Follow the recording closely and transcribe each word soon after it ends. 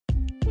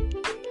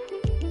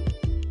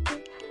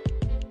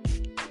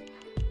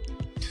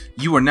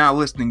You are now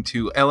listening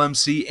to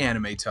LMC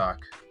Anime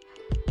Talk.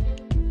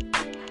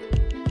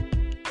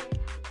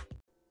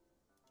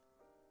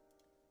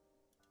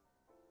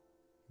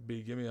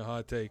 B, give me a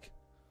hot take.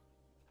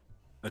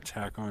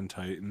 Attack on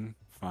Titan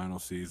final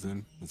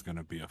season is going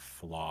to be a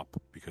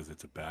flop because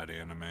it's a bad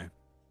anime.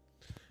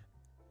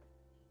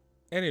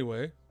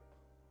 Anyway,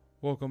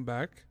 welcome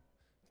back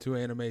to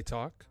Anime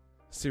Talk,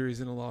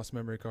 series in a Lost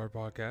Memory Card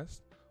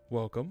podcast.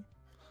 Welcome.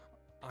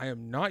 I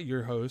am not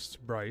your host,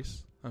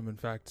 Bryce. I'm in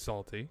fact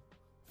Salty,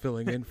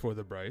 filling in for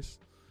the Bryce.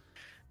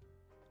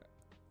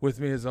 With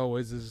me as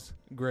always is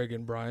Greg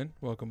and Brian.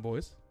 Welcome,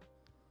 boys.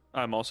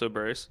 I'm also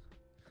Bryce.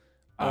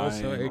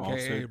 Also,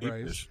 a.k.a.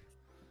 Bryce.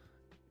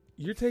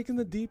 You're taking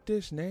the deep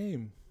dish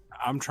name.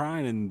 I'm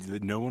trying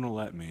and no one will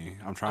let me.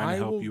 I'm trying to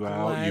help you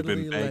out. You've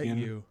been begging.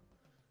 You.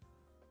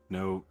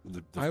 No,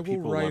 the I will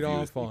people write love you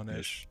off as on deep it.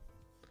 dish.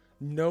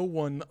 No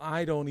one,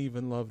 I don't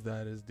even love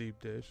that as deep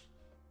dish.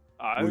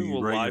 I Will you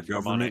will write lie your for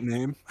government money.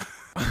 name?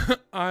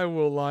 I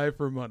will lie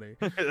for money.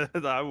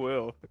 I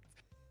will.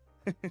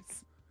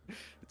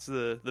 It's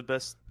the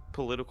best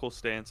political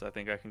stance I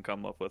think I can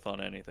come up with on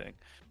anything.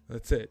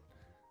 That's it.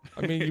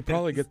 I mean, you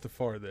probably get the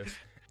farthest.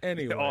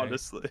 Anyway.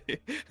 Honestly.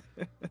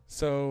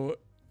 So,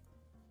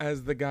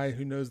 as the guy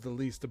who knows the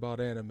least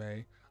about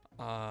anime,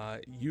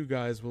 you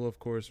guys will, of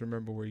course,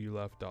 remember where you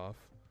left off.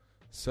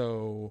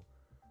 So,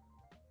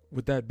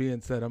 with that being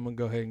said, I'm going to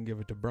go ahead and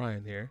give it to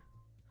Brian here.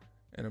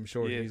 And I'm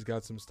sure he's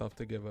got some stuff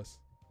to give us.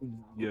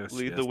 Yes.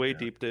 Lead the way,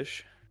 deep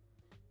dish.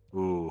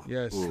 Ooh.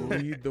 Yes, ooh.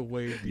 lead the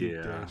way, deep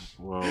Yeah. dish.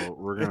 Well,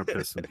 we're going to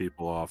piss some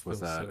people off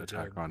with Feels that so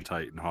Attack good. on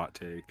Titan hot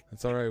take.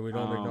 That's all right. We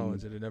don't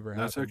acknowledge it. It never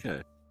happened. That's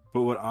okay.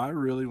 But what I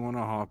really want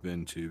to hop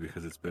into,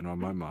 because it's been on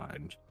my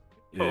mind,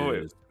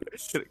 is...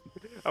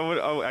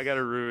 I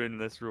gotta ruin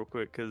this real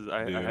quick because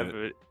I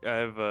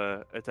have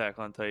a Attack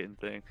on Titan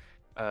thing.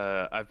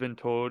 I've been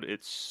told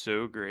it's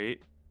so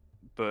great,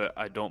 but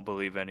I don't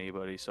believe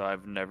anybody, so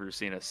I've never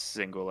seen a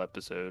single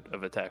episode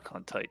of Attack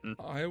on Titan.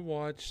 I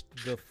watched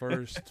the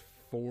first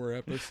 4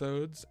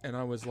 episodes, and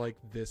I was like,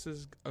 this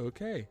is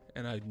okay.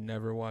 And I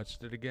never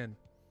watched it again.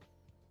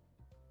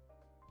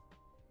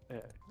 Yeah,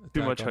 Attack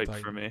too much on hype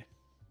Titan. for me.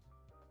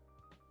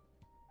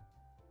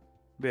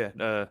 But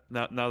yeah,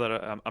 now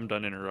that I'm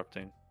done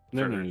interrupting.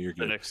 No, for you're the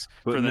good. next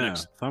But for the no,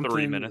 next 3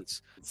 something-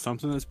 minutes.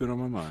 Something that's been on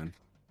my mind.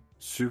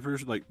 Super,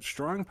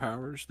 strong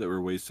powers that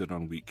were wasted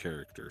on weak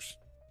characters.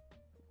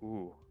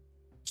 Ooh.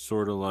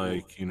 Sort of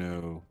like,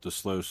 the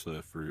slow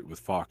fruit with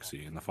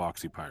Foxy and the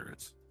Foxy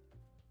Pirates.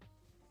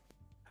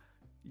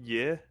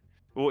 Yeah.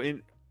 Well,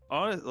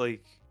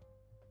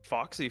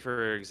 Foxy,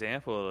 for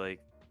example,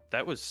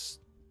 that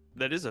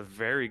is a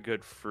very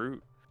good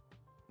fruit,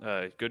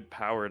 good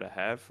power to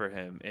have for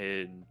him.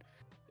 And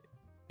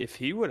if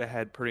he would have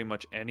had pretty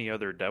much any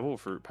other devil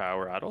fruit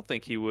power, I don't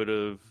think he would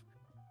have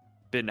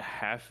been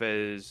half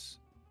as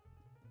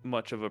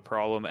much of a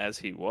problem as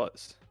he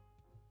was.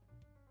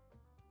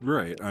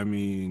 Right. I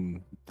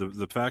mean,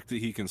 the fact that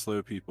he can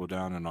slow people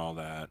down and all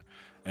that,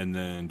 and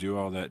then do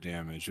all that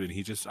damage, and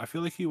I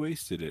feel like he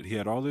wasted it. He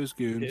had all those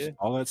goons,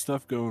 all that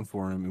stuff going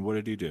for him, and what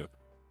did he do?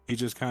 He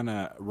just kind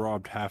of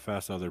robbed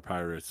half-ass other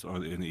pirates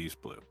in the East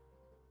Blue.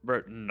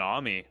 But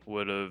Nami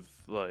would have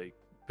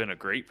been a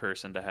great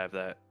person to have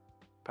that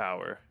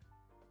power.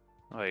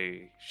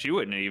 She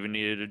wouldn't have even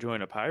needed to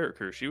join a pirate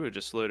crew. She would have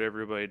just slowed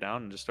everybody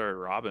down and just started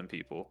robbing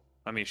people.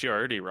 I mean, she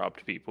already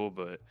robbed people,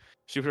 but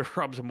she would have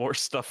robbed more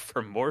stuff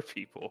from more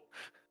people.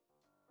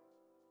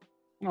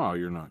 Oh,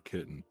 you're not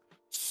kidding.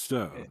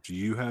 So, do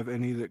you have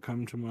any that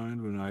come to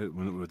mind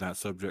when that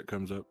subject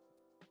comes up?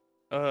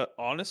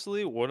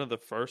 Honestly, one of the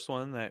first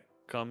one that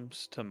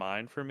comes to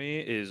mind for me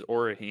is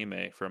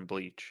Orihime from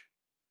Bleach.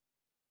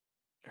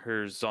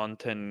 Her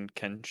Zonten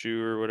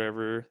Kenshu or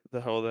whatever the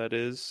hell that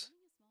is.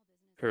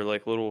 Her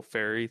little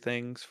fairy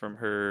things from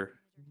her.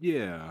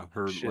 Yeah,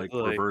 her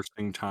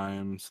reversing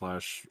time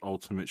 /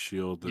 ultimate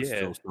shield that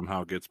still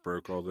somehow gets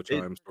broke all the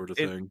time, sort of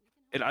thing.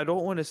 And I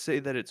don't want to say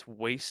that it's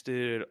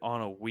wasted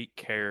on a weak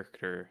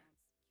character,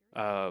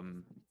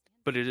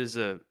 but it is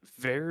a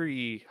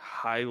very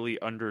highly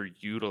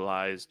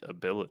underutilized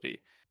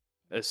ability,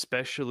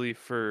 especially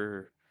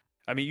for.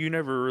 I mean, you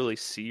never really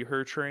see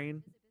her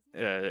train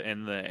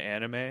in the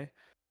anime,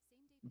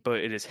 but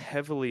it is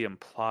heavily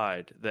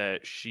implied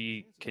that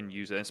she can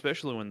use it,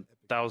 especially when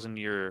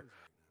 1,000-Year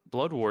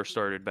Blood War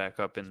started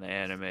back up in the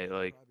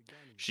anime.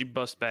 She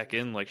busts back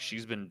in like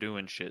she's been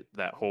doing shit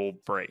that whole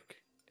break,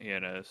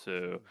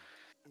 so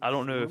I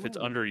don't know if it's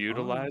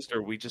underutilized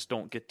or we just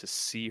don't get to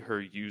see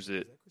her use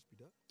it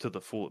to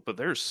the full. But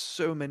there's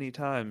so many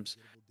times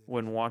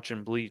when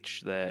watching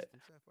Bleach that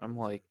I'm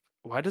like,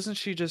 why doesn't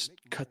she just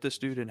cut this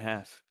dude in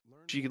half?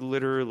 She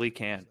literally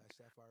can.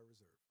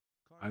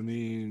 I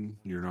mean,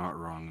 you're not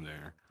wrong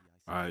there.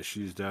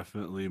 She's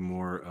definitely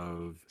more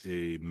of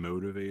a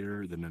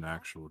motivator than an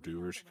actual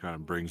doer. She kind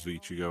of brings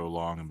Ichigo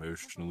along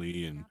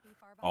emotionally and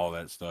all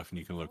that stuff. And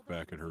you can look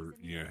back at her,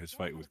 his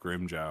fight with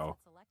Grimjow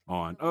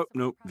on, oh,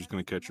 nope, I'm just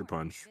going to catch your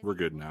punch. We're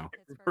good now.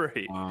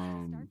 Right.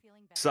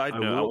 Side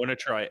note, I want to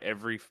try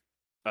every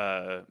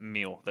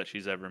meal that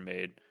she's ever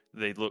made.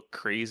 they look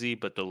crazy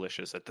but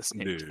delicious at the same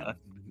Dude, time.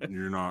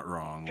 you're not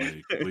wrong.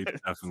 Like Bleach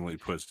definitely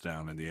puts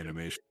down in the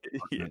animation Yeah,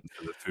 department,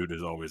 so the food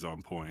is always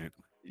on point.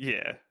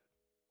 yeah,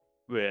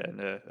 yeah,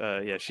 no, yeah.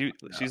 Yeah.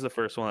 She's the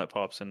first one that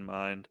pops in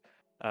mind.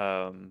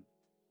 Um,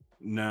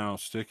 Now,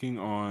 sticking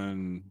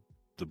on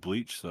the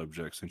Bleach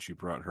subject, since you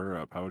brought her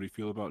up, how would you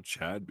feel about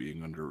Chad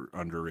being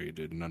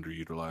underrated and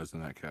underutilized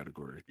in that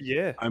category?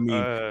 yeah, I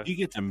mean, he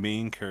gets a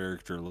main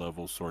character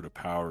level sort of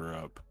power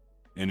up,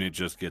 and it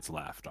just gets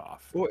laughed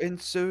off. well, and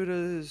so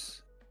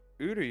does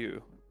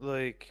Uryu.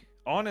 Like,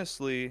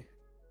 honestly,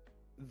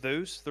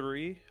 those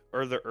three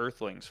are the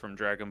Earthlings from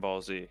Dragon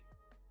Ball Z.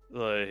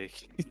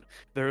 Like,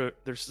 they're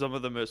some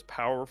of the most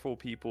powerful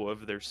people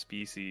of their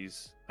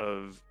species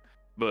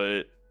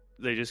but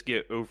they just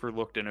get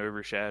overlooked and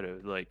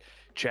overshadowed. Like,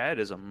 Chad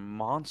is a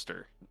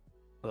monster.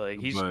 Like,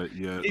 But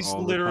yet, he's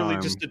all the literally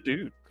time, just a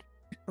dude.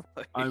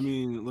 I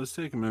mean, let's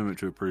take a moment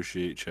to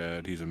appreciate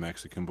Chad. He's a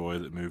Mexican boy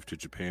that moved to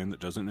Japan that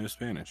doesn't know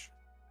Spanish.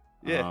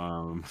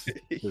 Yeah.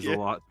 There's Yeah. a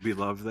lot to be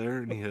loved there,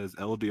 and he has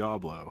El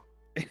Diablo.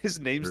 His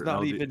name's Or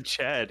not LD even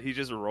Chad. He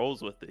just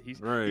rolls with it.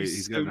 Right, He's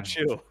he's so got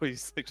chill.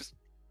 He's like, just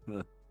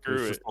there's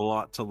screw just it. a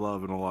lot to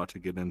love and a lot to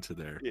get into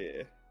there.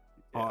 Yeah.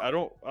 Yeah, Uh, I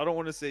don't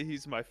want to say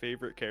he's my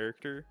favorite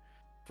character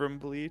from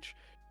Bleach,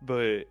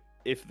 but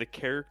if the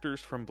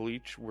characters from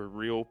Bleach were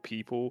real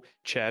people,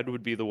 Chad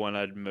would be the one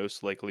I'd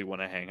most likely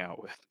want to hang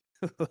out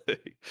with. Like,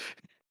 he-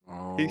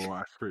 Oh,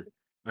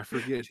 I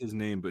forget his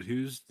name, but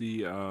who's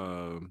the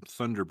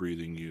thunder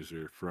breathing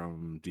user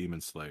from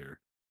Demon Slayer?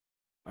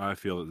 I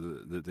feel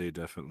that they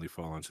definitely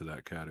fall into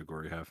that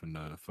category, having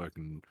to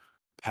fucking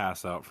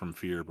pass out from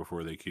fear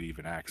before they could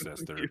even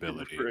access their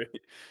ability. Right.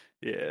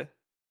 Yeah.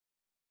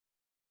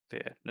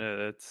 Yeah. No,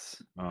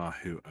 that's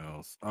Who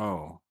else?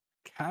 Oh,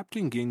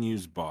 Captain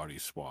Ginyu's body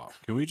swap.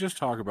 Can we just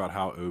talk about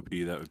how OP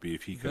that would be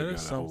if he could That have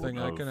is got a hold something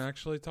I can of?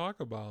 actually talk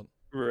about.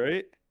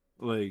 right.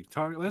 Like,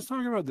 let's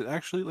talk about the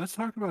actually. Let's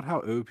talk about how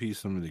OP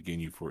some of the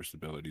Ginyu Force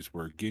abilities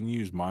were.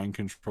 Ginyu's mind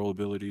control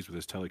abilities with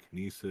his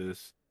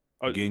telekinesis,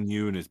 Oh,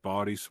 Ginyu and his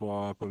body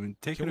swap. I mean,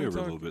 take Can it we over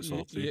a talk? little bit,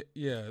 Salty.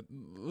 Yeah.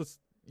 Let's.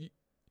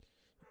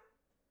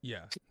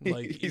 Yeah,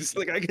 like he's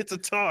like, I get to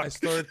talk. I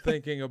started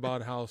thinking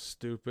about how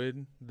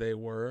stupid they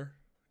were,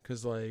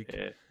 because like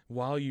Yeah.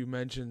 while you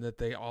mentioned that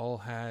they all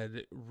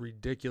had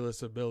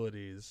ridiculous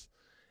abilities,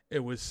 it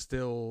was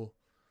still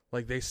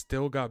like they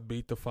still got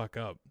beat the fuck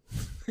up.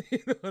 You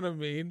know what I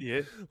mean?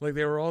 Yeah. Like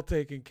they were all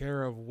taken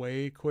care of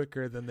way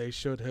quicker than they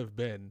should have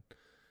been.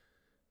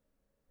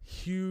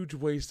 Huge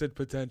wasted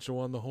potential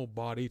on the whole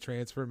body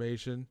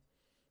transformation.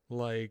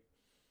 Like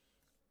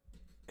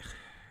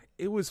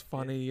it was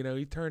funny, you know,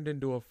 he turned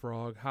into a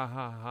frog, ha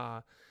ha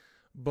ha.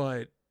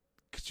 But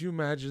could you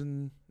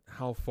imagine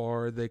how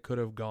far they could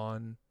have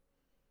gone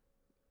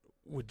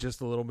with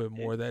just a little bit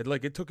more? That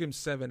like it took him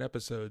 7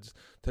 episodes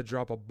to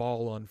drop a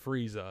ball on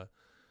Frieza.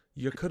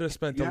 You could have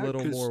spent Yeah, a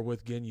little 'cause more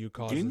with Ginyu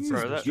causing some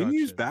Bro, destruction.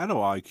 Ginyu's battle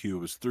IQ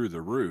was through the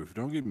roof.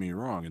 Don't get me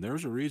wrong, and there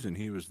was a reason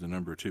he was the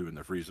number 2 in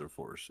the Frieza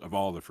Force of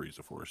all the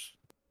Frieza Force.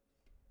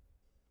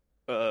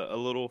 A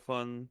little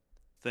fun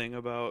thing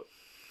about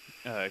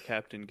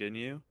Captain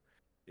Ginyu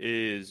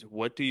is,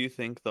 what do you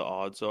think the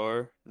odds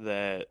are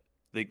that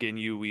the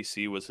Ginyu we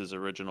see was his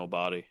original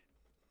body?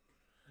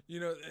 You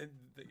know,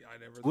 I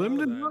never Slim thought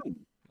to of that. none.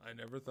 I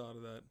never thought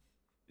of that.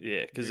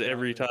 Yeah, because You're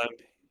every down time,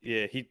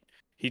 yeah,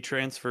 he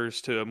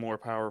transfers to a more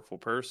powerful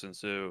person.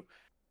 So,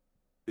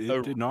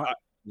 It did not. I,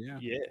 Yeah,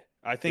 yeah,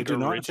 I it think did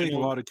not take a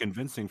original, lot of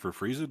convincing for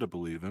Frieza to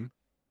believe him.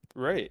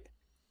 right?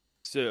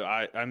 So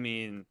I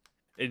mean,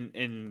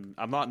 and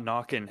I'm not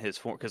knocking his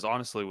form, because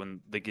honestly,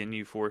 when the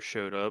Ginyu Force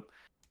showed up,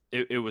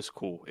 it was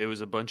cool. It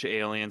was a bunch of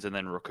aliens and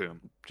then Raccoon.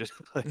 Just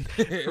like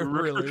It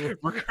really was.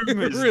 Raccoon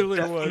It is really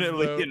was,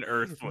 definitely though. an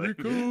Earthling.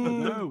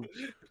 Raccoon. No,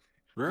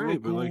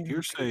 right, but like you're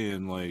Raccoon.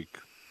 saying, like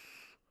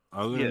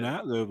other than Yeah,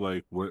 that though,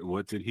 like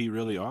what did he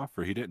really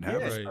offer? He didn't have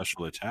a yeah, Right.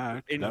 special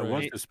attack. and, That was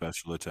Right. his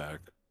special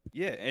attack.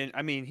 yeah, and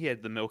I mean, he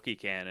had the Milky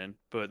Cannon,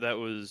 but that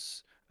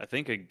was, I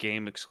think, a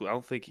game exclusive. I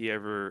don't think he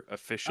ever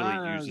officially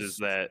uses That's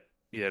that.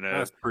 You know,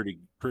 that's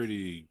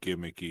pretty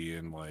gimmicky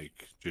and like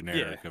yeah,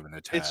 generic of an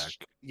attack.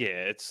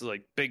 it's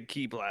like big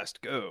key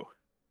blast, go.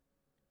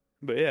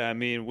 But yeah, I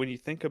mean, when you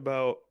think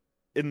about,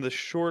 in the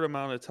short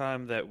amount of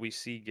time that we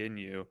see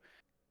Ginyu,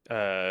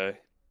 uh,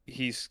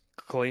 he's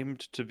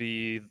claimed to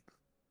be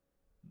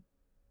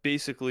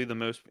basically the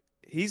most.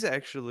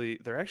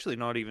 They're actually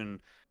not even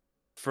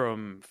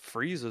from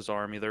Frieza's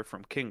army. They're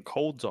from King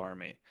Cold's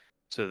army.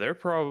 So they're He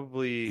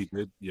probably,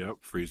 did. Yep,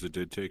 Frieza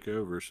did take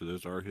over, so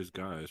those are his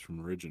guys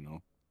from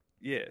original.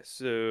 yeah.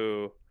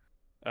 So,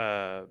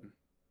 um,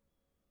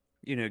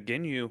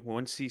 Ginyu,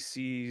 once he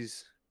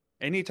sees,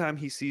 anytime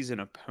he sees an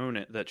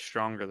opponent that's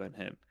stronger than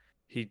him,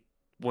 he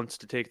wants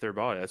to take their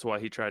body. That's why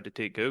he tried to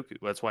take Goku.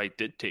 That's why he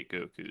did take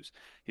Goku's.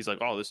 He's like,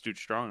 oh, this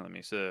dude's stronger than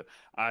me. So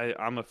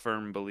I'm a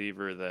firm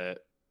believer that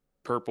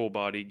purple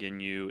body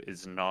Ginyu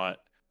is not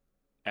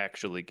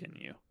actually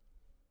Ginyu.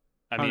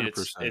 I mean,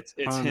 100%, it's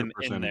him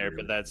in 100% there,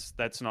 agree but with you.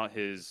 that's not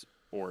his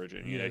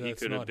origin. Yeah, He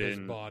that's could have not his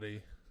been.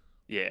 body.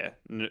 Yeah,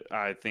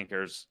 I think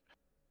there's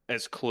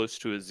as close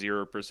to a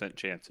 0%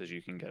 chance as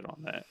you can get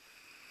on that.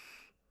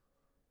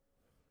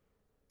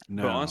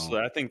 But honestly,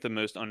 No, I think the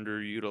most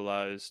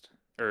underutilized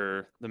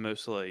or the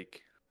most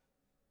like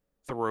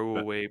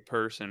but throwaway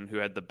person who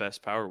had the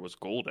best power was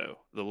Goldo,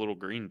 the little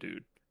green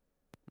dude.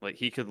 Like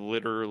he could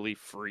literally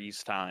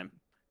freeze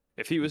time.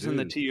 If he was in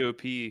the dude,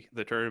 TOP,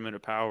 the Tournament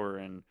of Power,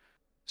 and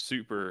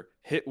Super,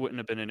 hit wouldn't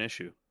have been an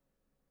issue.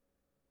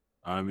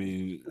 I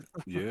mean,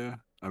 yeah.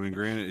 I mean,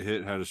 granted,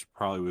 Hit had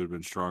probably would have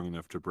been strong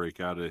enough to break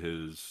out of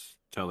his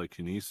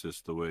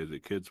telekinesis the way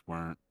that kids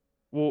weren't.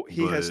 Well,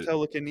 he has But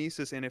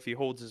telekinesis, and if he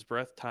holds his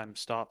breath, time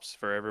stops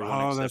for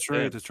everyone oh, except that's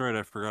right. him. That's right.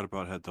 I forgot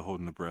about had the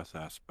holding the breath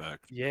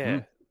aspect. Hmm.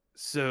 Yeah.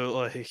 So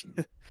like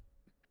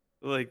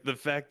like the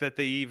fact that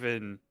they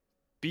even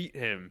beat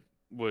him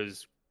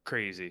was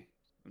crazy.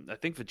 I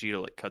think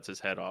Vegeta like cuts his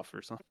head off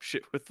or some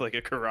shit with like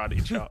a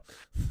karate chop.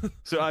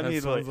 So I That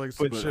mean, sounds like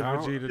some but shit how?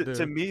 Vegeta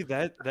to do. me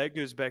that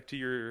goes back to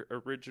your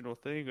original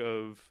thing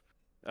of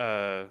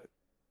uh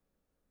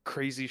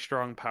crazy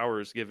strong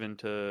powers given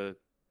to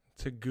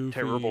To goofy,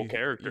 terrible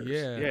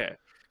characters. yeah, Yeah.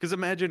 Because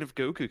imagine if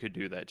Goku could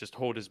do that, just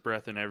hold his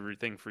breath and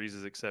everything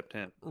freezes except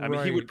him. I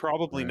mean, he would right,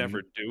 probably never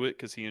Right. do it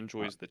because he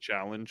enjoys the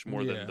challenge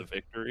more than yeah, the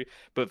victory.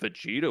 But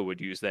Vegeta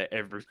would use that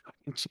every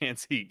fucking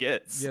chance he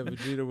gets. yeah.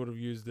 Vegeta would have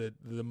used it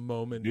the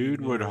moment he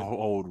Dude would knew it.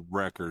 hold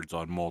records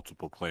on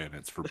multiple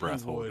planets for He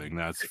breath would. holding.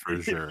 That's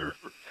for sure.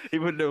 He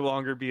would no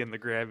longer be in the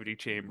gravity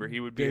chamber. He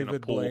would be in a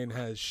David pool. Blaine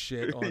has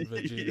shit on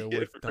Vegeta Yeah,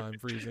 with time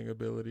freezing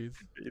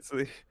abilities. it's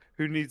like,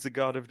 who needs a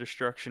god of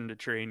destruction to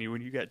train you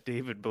when you got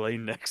David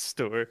Blaine next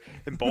door?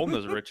 And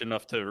Bulma's rich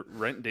enough to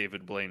rent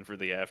David Blaine for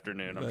the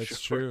afternoon, I'm That's sure.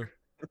 true.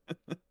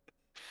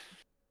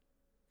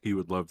 He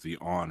would love the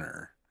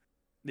honor.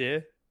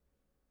 Yeah.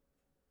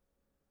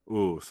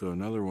 Oh, so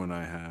another one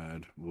I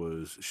had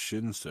was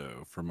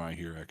Shinso from My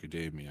Hero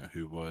Academia,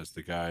 who was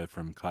the guy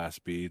from Class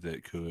B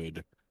that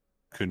could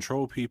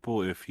control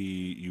people if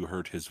you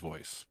heard his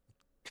voice.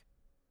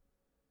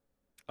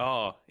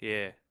 Oh,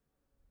 yeah.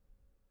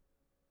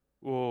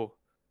 Well,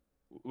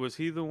 was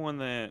he the one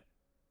that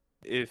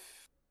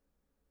if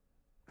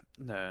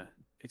no,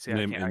 see, And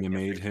I they can't. I and they can't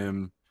made picture.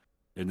 him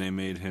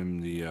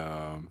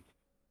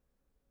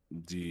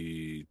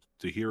the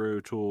hero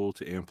tool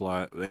to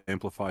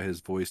amplify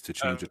his voice to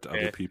change it to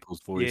other Okay.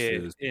 people's Yeah,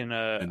 voices. and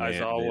And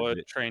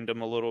Aizawa trained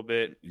him a little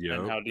bit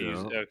and yep, how to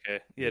use. yep,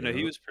 Okay. Yeah, no,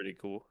 he yep. was pretty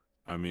cool.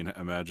 I mean,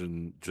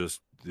 imagine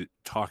just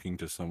talking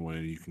to someone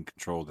and you can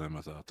control them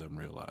without them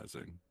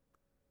realizing.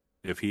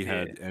 If he Yeah.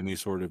 had any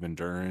sort of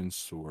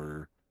endurance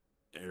or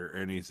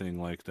anything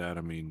like that,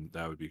 I mean,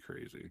 that would be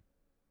crazy.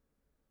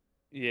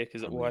 Yeah,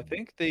 because I well, I mean,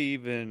 think they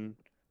even.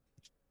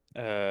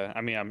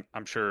 I mean,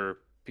 I'm sure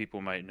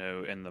people might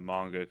know in the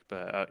manga,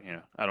 but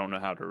I don't know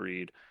how to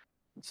read.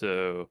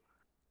 So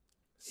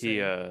he,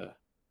 Same.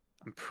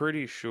 I'm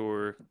pretty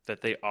sure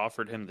that they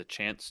offered him the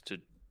chance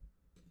to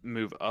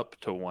move up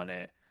to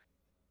 1A.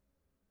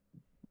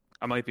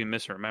 I might be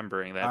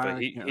misremembering that, but I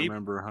he can't he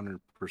remember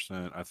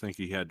 100%. I think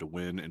he had to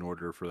win in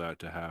order for that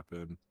to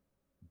happen.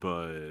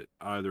 But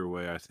either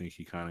way, I think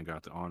he kind of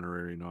got the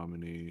honorary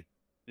nominee.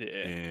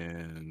 yeah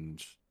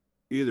And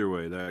either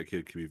way, that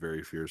kid could be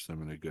very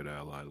fearsome and a good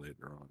ally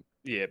later on.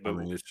 yeah. I But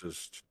mean, it's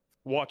just.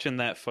 watching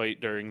that fight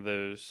during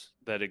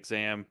that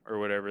exam or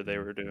whatever they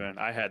were Mhm, doing,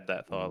 I had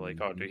that thought like,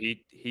 oh, mhm. dude,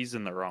 he's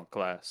in the wrong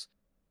class.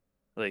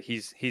 Like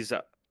he's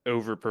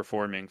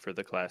overperforming for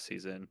the class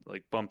he's in.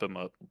 Like bump him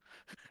up.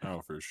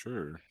 Oh, for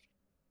sure.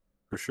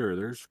 For sure.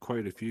 There's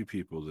quite a few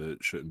people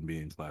that shouldn't be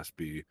in Class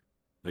B.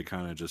 They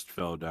kind of just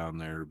fell down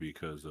there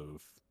because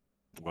of,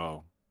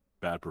 well,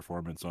 bad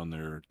performance on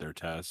their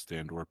test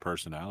and or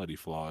personality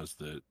flaws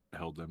that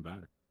held them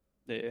back.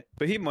 Yeah,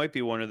 but he might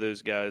be one of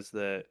those guys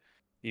that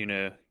you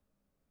know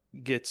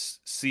gets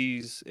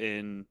C's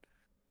in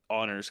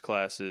honors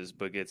classes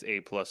but gets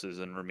A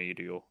pluses in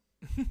remedial.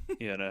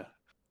 You know.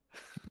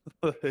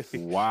 Like,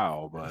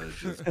 Wow, but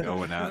just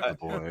going at the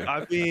boy.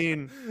 I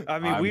mean,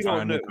 I'm we don't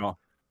trying to know. call.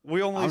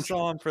 We only I'm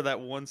saw him for that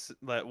one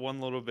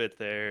little bit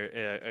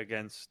there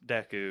against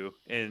Deku,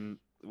 and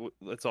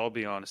let's all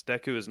be honest,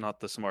 Deku is not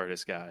the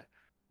smartest guy.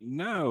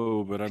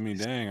 no, but I mean,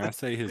 dang, I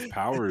say his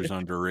power is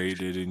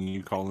underrated, and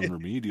you call him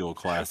remedial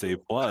class A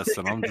plus,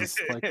 and I'm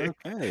just like,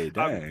 okay,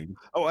 I'm, dang.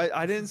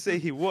 I didn't say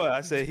he would.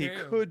 I said he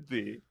Damn. could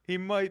be. He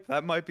might.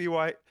 That might be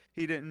why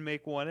he didn't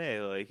make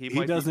 1A. Like he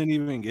He might be. doesn't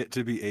even get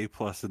to be A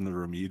plus in the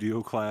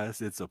remedial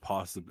class. It's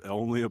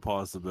only a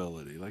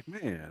possibility. Like,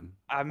 man,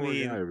 I poor guy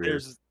mean, over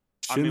here.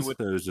 with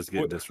Shinso's just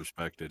getting with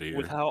disrespected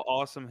with here. how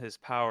awesome his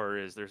power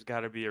is, there's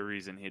got to be a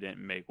reason he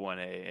didn't make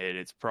 1A, and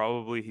it's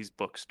probably he's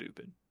book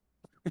stupid.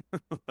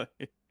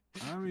 Like,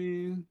 I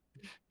mean,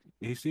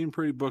 he seemed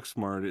pretty book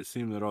smart. It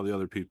seemed that all the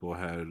other people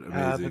had but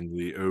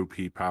amazingly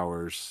OP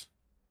powers.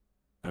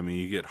 I mean,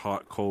 you get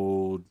hot,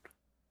 cold,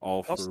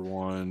 all how for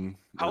one,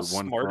 how or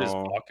one smart for is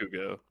all.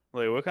 Bakugo?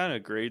 Like, what kind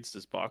of grades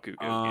does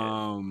Bakugo get?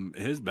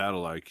 His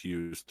battle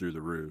IQ is through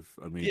the roof.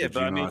 I mean, Yeah, did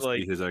but you not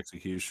see his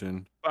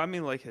execution? I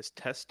mean, like his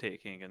test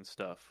taking and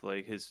stuff,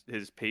 like his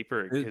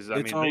paper. It, Because I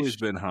it's mean, they. always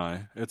been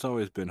high. It's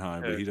always been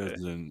high, but he Okay.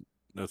 doesn't.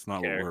 That's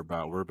not what care. we're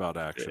about. We're about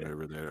action Yeah.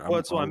 over there. Well,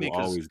 that's what I I mean,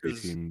 will always be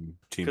team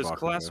because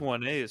Class Bakugo.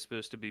 1A is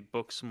supposed to be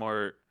book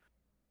smart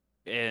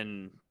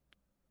and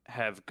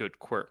have good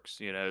quirks.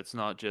 You know, it's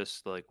not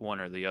just like one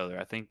or the other.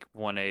 I think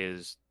 1A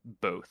is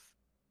both.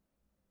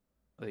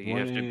 Like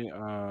One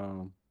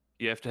A,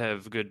 you have to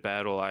have good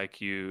battle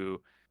IQ.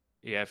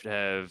 You have to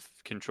have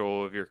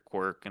control of your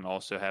quirk and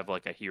also have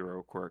like a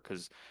hero quirk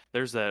because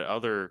there's that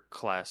other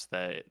class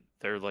that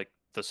they're like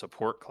the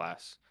support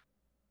class.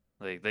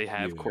 Like they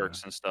have yeah.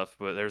 quirks and stuff,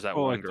 but there's that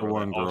Well, one like the girl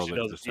that one all girl she that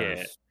does, just yeah,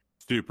 has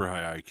super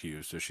high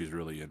IQ, so she's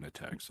really into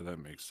tech, so that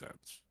makes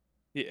sense.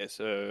 yeah.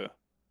 So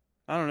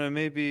I don't know,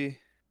 maybe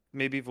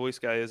voice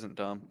guy isn't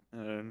dumb,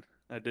 and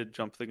I did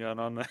jump the gun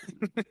on that.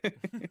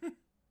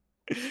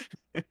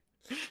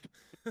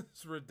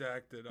 It's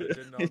redacted. I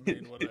did not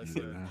mean what I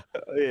said.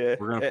 Yeah. Yeah,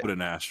 We're gonna put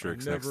an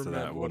asterisk never next to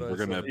meant that what one. I We're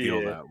gonna said.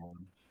 appeal yeah, that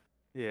one.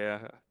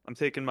 yeah. I'm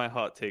taking my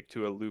hot take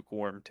to a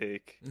lukewarm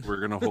take.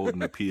 We're gonna hold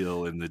an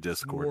appeal in the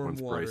Discord Warm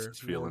once Bryce water. is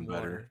feeling Warm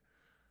better. water.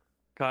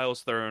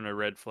 Kyle's throwing a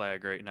red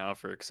flag right now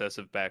for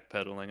excessive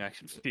backpedaling. I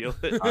can feel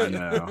it. I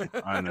know.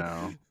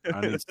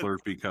 I need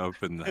Slurpee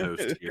Cup and the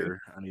host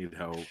here. I need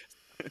help.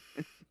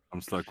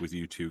 I'm stuck with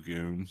you two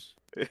goons.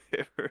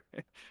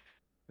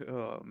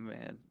 Oh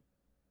man.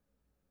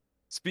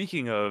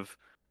 Speaking of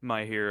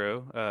My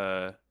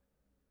Hero,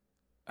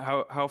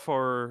 how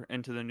far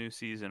into the new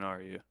season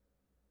are you?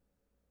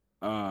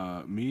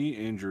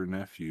 Me and your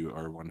nephew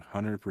are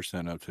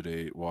 100% up to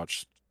date.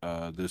 Watched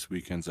this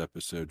weekend's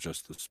episode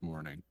just this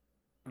morning.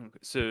 Okay,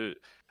 so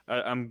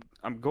I'm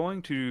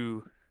going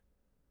to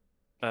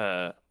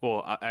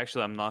well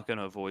actually I'm not going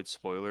to avoid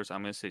spoilers.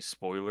 I'm going to say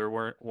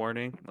spoiler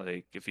warning.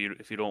 Like if you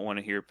don't want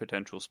to hear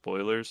potential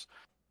spoilers,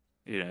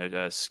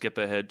 skip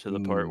ahead to the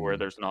part where Mm,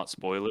 there's not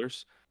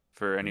spoilers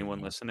for anyone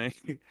yeah, listening.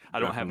 I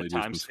don't have a definitely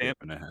do some timestamp.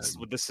 skipping ahead.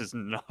 This is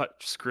not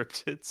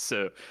scripted,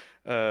 so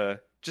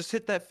just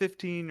hit that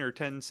 15 or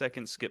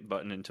 10-second skip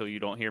button until you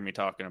don't hear me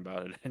talking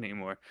about it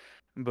anymore.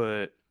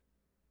 But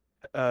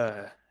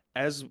uh,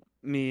 as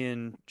me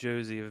and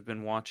Josie have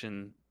been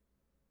watching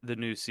the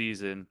new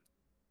season,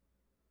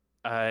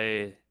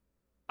 I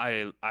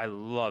I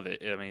love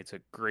it. I mean, it's a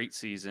great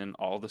season.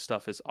 All the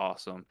stuff is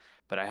awesome.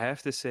 But I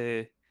have to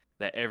say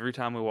that every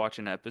time we watch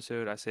an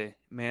episode, I say,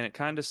 man, it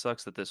kind of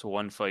sucks that this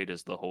one fight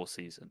is the whole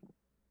season.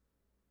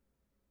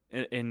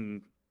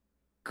 And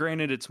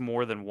granted, it's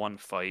more than one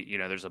fight. You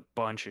know, there's a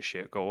bunch of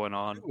shit going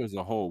on. It was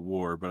a whole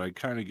war, but I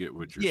kind of get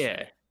what you're Yeah,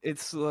 saying.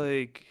 it's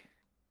like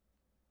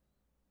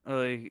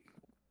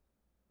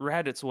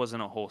Raditz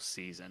wasn't a whole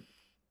season.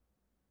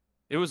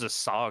 It was a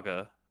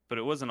saga, but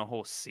it wasn't a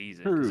whole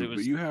season because True, it but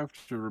was you have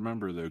to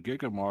remember though,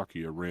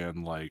 Gigamachia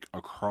ran like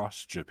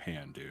across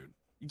Japan, dude.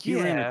 He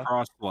ran yeah.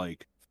 across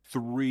like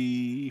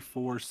 3,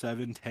 4,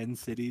 7, 10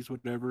 cities,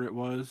 whatever it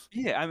was.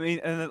 Yeah, I mean,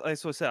 and like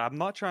so I said, I'm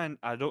not trying.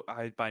 I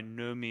by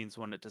no means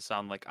want it to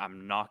sound like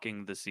I'm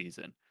knocking the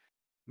season,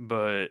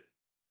 but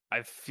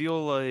I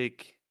feel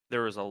like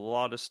there was a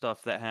lot of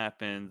stuff that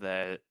happened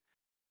that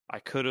I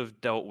could have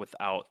dealt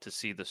without to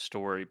see the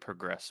story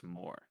progress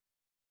more.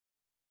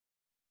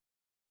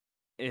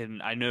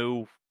 And I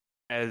know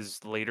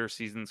as later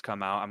seasons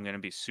come out, I'm going to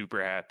be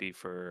super happy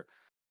for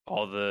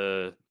all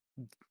the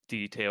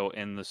detail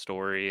in the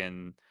story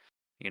and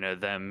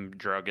them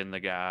drugging the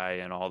guy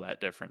and all that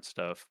different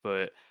stuff.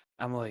 But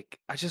I'm like,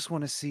 I just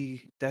want to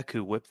see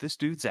Deku whip this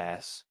dude's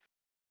ass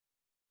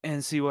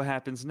and see what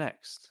happens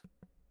next.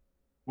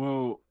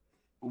 Well,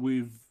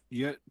 we've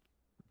yet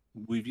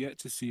we've yet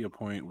to see a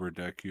point where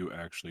Deku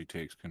actually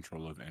takes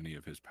control of any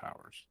of his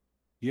powers.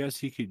 Yes,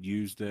 he could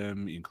use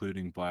them,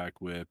 including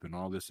Black Whip and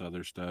all this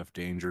other stuff,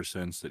 Danger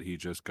Sense that he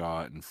just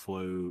got, and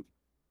Float,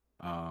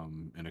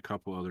 and a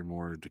couple other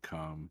more to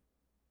come.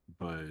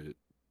 But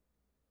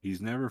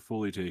he's never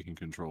fully taken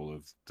control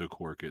of the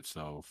quirk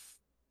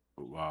itself.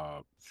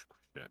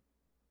 Shit.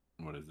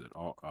 What is it?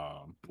 All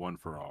One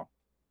for All.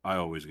 I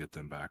always get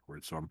them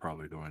backwards, so I'm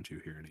probably going to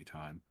here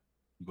anytime.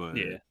 But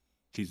Yeah,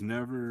 he's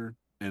never,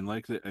 and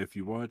like that, if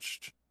you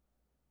watched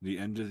the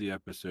end of the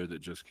episode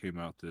that just came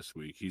out this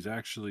week, he's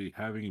actually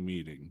having a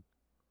meeting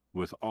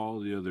with all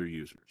the other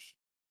users,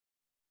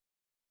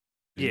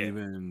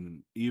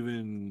 and yeah,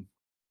 even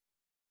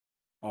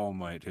All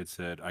Might had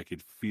said, I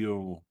could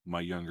feel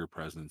my younger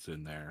presence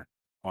in there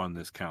on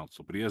this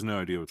council, but he has no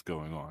idea what's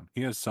going on.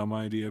 He has some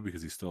idea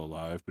because he's still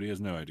alive, but he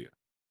has no idea.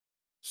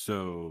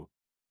 So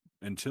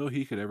until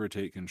he could ever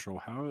take control,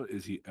 how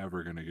is he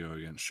ever going to go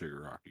against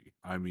Shigaraki?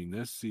 I mean,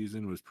 this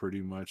season was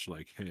pretty much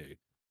like, hey,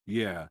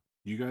 yeah,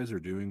 you guys are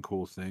doing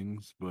cool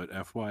things, but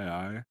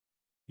FYI,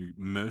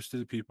 most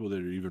of the people that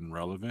are even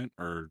relevant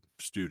are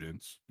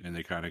students, and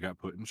they kind of got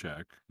put in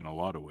check in a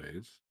lot of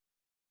ways.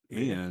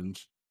 yeah,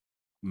 And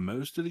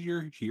most of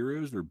your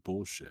heroes are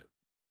bullshit.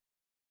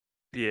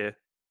 yeah.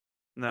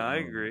 No, I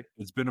agree.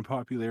 It's been a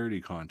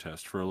popularity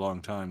contest for a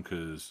long time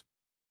because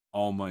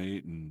All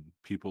Might and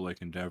people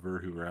like Endeavor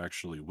who were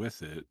actually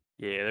with it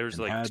Yeah, there's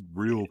and like, had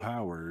real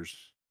powers.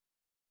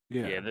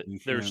 Yeah, you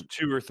there's can't.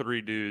 2 or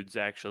 3 dudes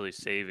actually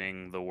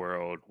saving the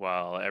world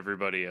while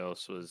everybody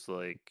else was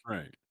like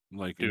Right.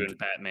 Like, doing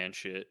Batman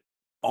shit.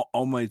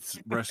 All Might's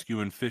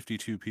rescuing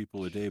 52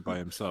 people a day by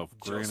himself.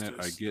 Granted,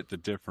 I Justice. get the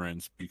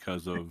difference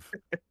because of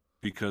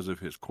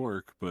his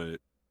quirk,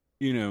 but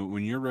you know,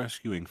 when you're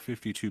rescuing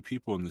 52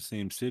 people in the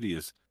same city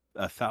as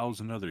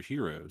 1,000 other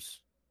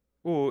heroes,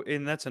 Well,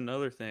 and that's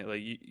another thing,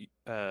 like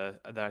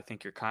that I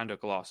think you're kind of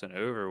glossing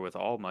over with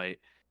All Might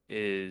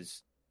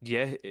is,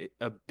 yeah,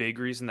 a big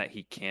reason that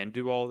he can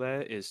do all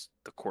that is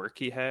the quirk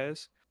he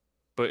has,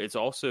 but it's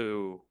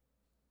also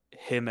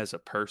him as a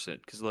person.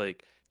 Because,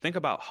 like, think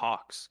about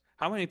Hawks.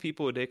 How many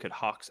people a day could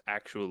Hawks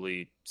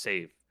actually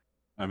save?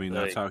 I mean,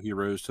 that's Like, how he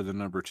rose to the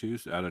number two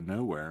out of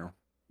nowhere.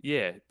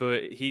 yeah,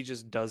 but he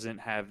just doesn't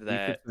have He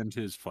could that. send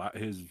his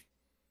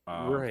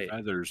Right,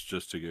 feathers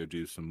just to go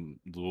do some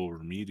little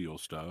remedial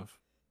stuff.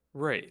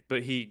 right.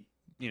 But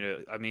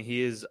I mean,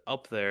 he is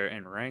up there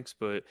in ranks,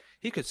 but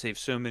he could save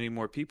so many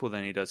more people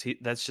than he does.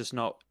 That's just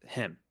not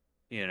him,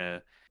 you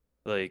know.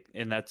 Like,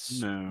 and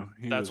No,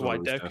 he that's was why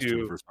always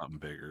destined Deku, for something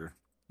bigger.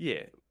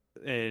 yeah,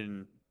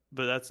 and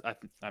but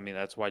I mean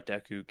that's why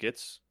Deku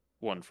gets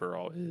one for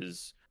all.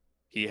 Is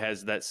he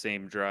has that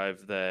same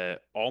drive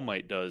that All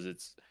Might does.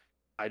 It's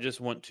I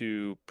just want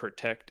to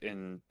protect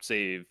and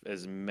save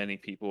as many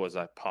people as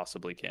I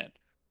possibly can.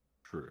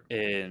 True.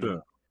 And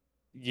So,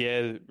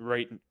 yeah,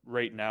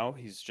 right now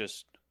he's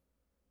just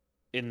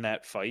in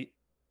that fight,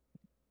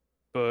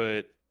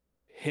 but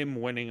him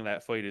winning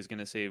that fight is going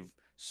to save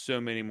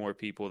so many more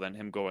people than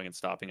him going and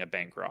stopping a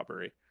bank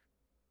robbery.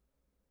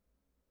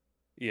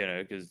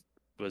 Because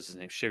what's his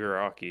name,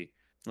 Shigaraki?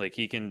 Like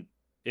he can,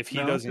 if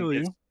he no, I doesn't feel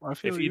get, you. I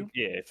feel you.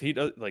 if he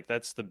does, like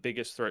that's the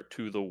biggest threat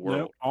to the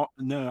No, world.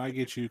 no, I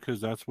get you because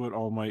that's what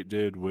All Might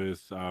did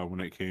with when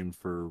it came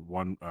for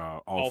one,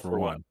 All All for for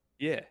one. One.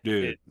 Yeah,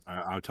 Dude,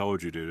 I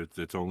told you, dude.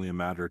 It's only a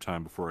matter of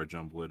time before I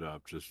jumble it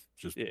up. Just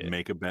yeah,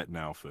 make a bet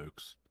now,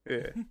 folks.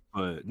 yeah,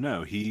 But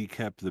no, he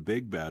kept the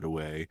big bad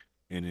away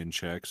and in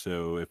check.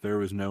 So if there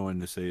was no one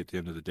to say at the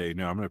end of the day,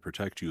 no, I'm going to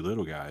protect you,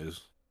 little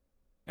guys.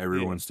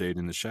 yeah, Everyone stayed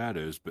in the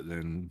shadows. But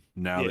then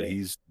now that yeah,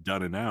 he's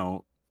done and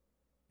out,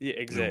 yeah,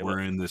 and exactly. we're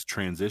in this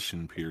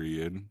transition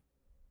period,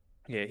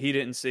 Yeah, he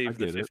didn't I save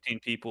the get it. 15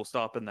 people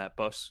stopping that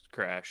bus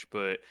crash,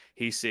 but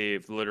he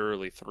saved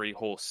literally three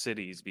whole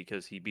cities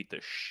because he beat the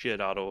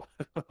shit out of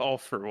all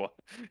for one.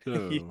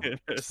 So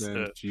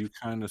So since you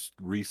kind of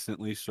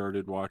recently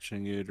started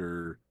watching it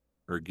or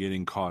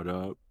getting caught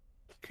up,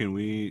 can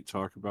we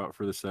talk about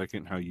for the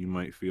second how you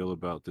might feel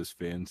about this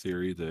fan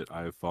theory that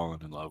I've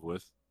fallen in love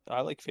with?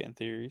 I like fan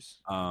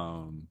theories.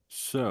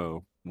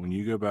 So when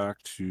you go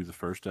back to the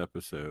first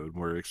episode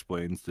where it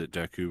explains that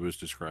Deku was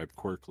described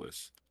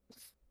quirkless,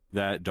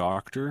 that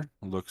doctor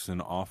looks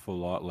an awful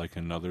lot like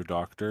another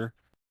doctor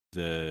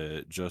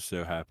that just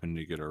so happened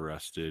to get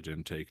arrested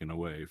and taken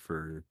away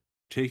for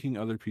taking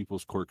other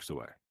people's quirks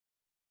away.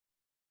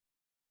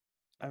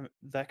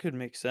 That could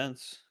make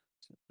sense.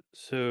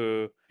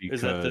 So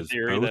is that the Because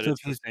theory that both of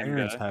it's the his same parents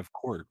guy? have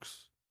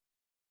quirks.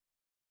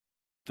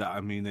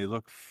 I mean, they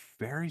look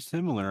very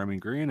similar. I mean,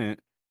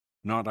 granted,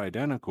 not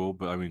identical,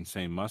 but I mean,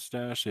 same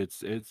mustache.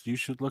 It's. You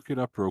should look it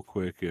up real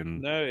quick.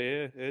 And No,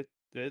 yeah, it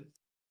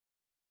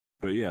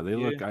but yeah, they yeah,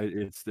 look.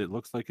 It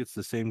looks like it's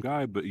the same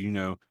guy, but you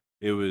know,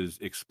 it was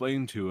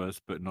explained to us,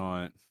 but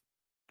not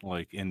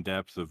like in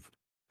depth of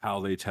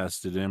how they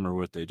tested him or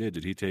what they did.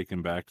 Did he take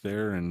him back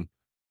there and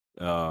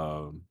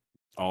um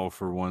all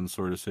for one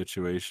sort of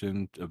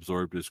situation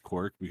absorbed his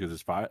quirk because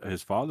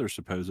his father's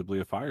supposedly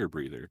a fire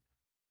breather,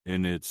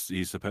 and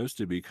he's supposed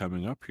to be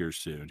coming up here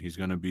soon. He's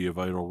going to be a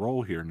vital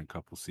role here in a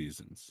couple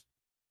seasons,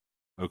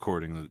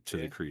 according to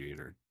the yeah,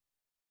 creator.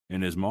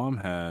 And his mom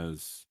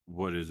has,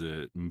 what is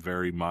it,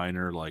 very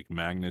minor like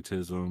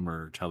magnetism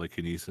or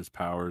telekinesis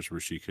powers where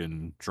she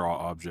can draw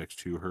objects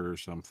to her or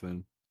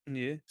something.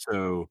 yeah.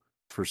 So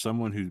for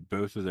someone who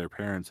both of their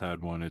parents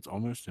had one, it's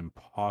almost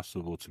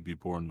impossible to be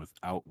born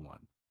without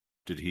one.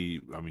 Did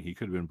he? I mean, he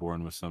could have been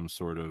born with some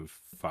sort of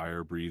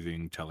fire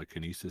breathing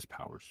telekinesis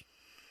powers.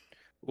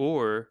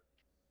 Or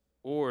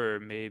or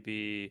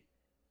maybe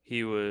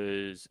he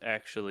was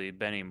actually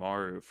Benny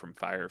Maru from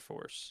Fire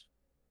Force.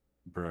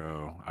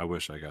 Bro, I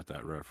wish I got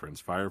that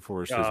reference. Fire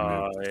Force has Oh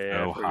moved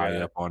yeah, I so high forgot.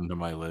 up onto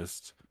my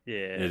list.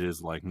 Yeah, It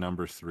is like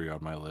number 3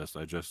 on my list.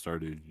 I just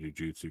started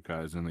Jujutsu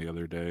Kaisen the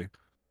other day,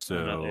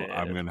 another so yeah,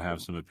 I'm that's gonna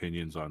have cool. some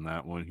opinions on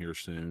that one here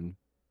soon.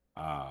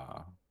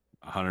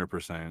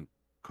 100%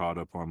 caught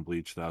up on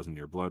Bleach Thousand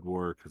Year Blood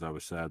War because I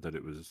was sad that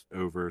it was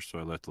over, so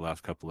I let the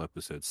last couple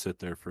episodes sit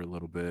there for a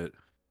little bit,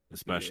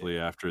 Yeah, especially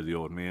after the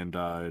old man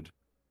died.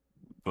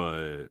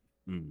 But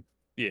mm,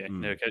 yeah.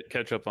 No, mm,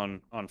 catch up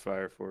on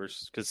Fire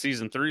Force because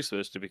season 3 is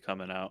supposed to be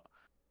coming out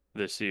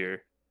this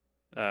year,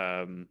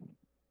 um,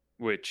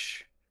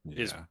 which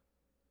is yeah.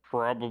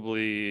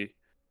 probably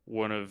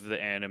one of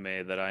the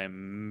anime that I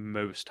am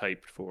most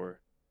hyped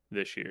for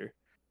this year.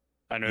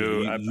 I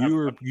Yeah,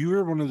 know you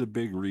were one of the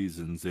big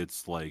reasons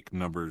it's like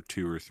number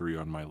 2 or 3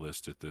 on my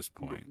list at this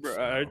point.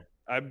 So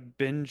I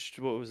binged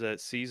what was that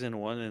season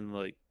 1 in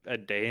like a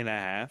day and a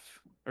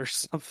half or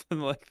something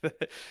like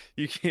that.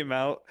 You came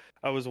out,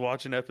 I was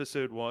watching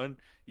episode 1,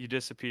 you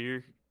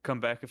disappear. come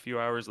back a few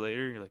hours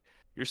later, you're like,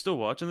 you're still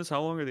watching this?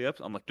 How long are the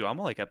episodes? I'm like, dude, I'm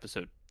on like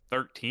episode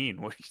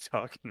 13. What are you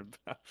talking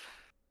about?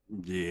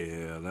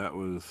 Yeah, that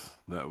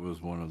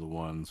was one of the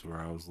ones where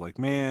I was like,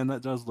 man,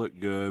 that does look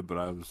good, but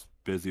I was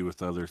busy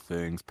with other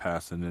things,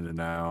 passing in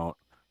and out.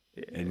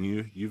 Yeah, And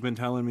you've been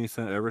telling me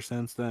ever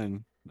since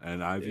then,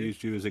 and I've yeah,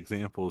 used you as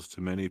examples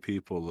to many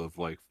people of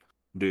like,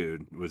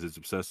 dude, with as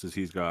obsessed as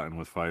he's gotten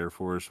with Fire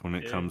Force when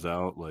it yeah. comes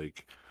out,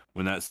 like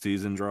when that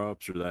season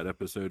drops or that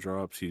episode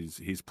drops,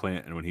 he's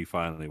planting when he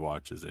finally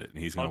watches it, and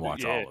he's gonna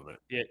watch Yeah, all of it.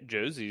 yeah.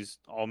 Josie's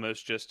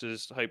almost just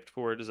as hyped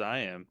for it as I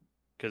am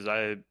because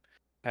I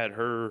had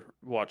her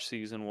watch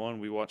season one.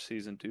 We watched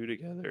season two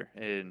together,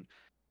 and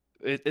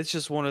it's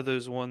just one of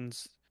those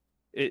ones.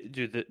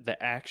 Dude, the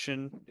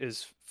action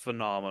is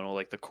phenomenal.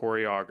 Like the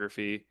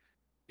choreography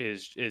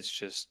is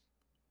just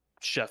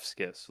chef's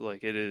kiss.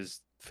 Like it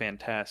is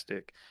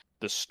fantastic.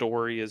 The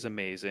story is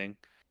amazing.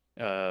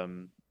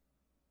 Um,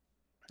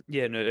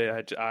 yeah,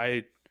 no,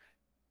 I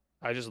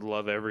just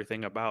love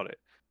everything about it.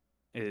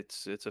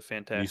 It's a You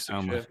fantastic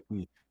sound like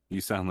show.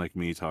 you sound like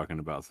me talking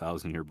about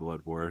Thousand Year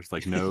Blood Wars.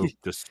 Like, nope,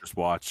 just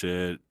watch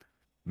it.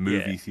 Yeah,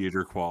 Movie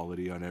theater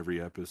quality on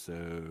every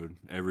episode.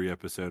 Every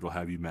episode will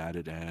have you mad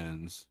it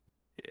ends.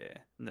 yeah.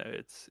 No,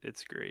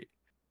 it's great.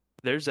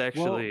 There's Well,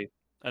 actually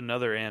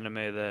another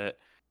anime that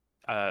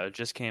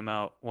just came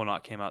out. Well,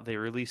 not came out. They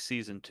released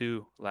season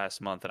two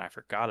last month, and I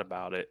forgot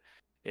about it.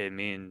 And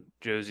me and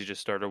Josie just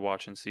started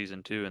watching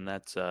season two, and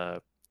that's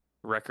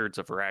Records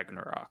of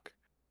Ragnarok.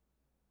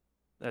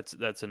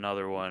 That's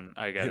another one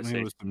I gotta hit me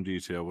say. with some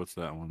detail. What's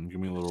that one? Give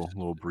me a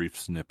little brief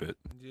snippet.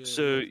 Yeah, a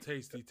So little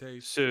tasty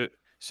taste. so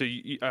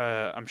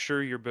I'm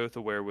sure you're both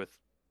aware with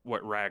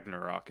what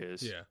Ragnarok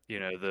is. Yeah. You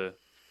know the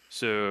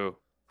so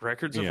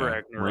Records of Yeah,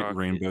 Ragnarok.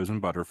 rainbows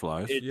and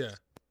butterflies. Yeah.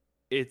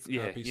 It's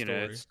yeah, Happy you know,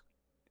 story. it's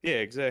yeah,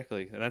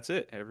 exactly, and that's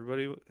it.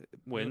 Everybody Yep.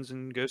 wins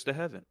and goes to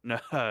heaven. No,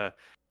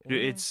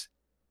 dude, Well,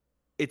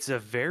 it's a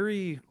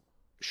very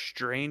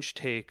strange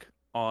take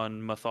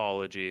on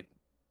mythology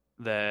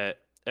that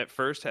at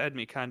first had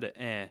me kind of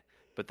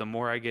but the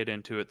more I get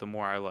into it, the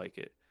more I like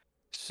it.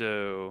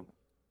 So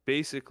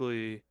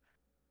basically,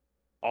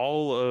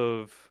 all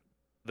of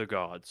the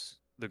gods,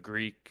 the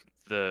Greek,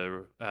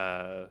 the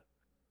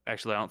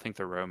actually, I don't think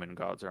the Roman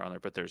gods are on there,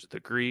 but there's the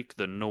Greek,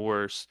 the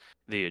Norse,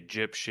 the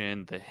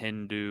Egyptian, the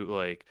Hindu,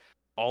 like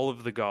all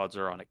of the gods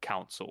are on a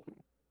council.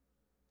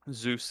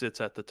 Zeus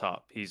sits at the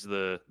top. He's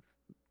the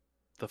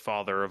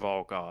father of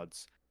all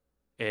gods.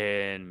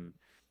 And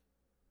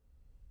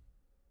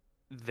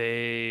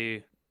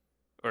they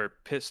are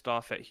pissed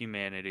off at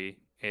humanity,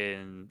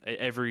 and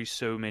every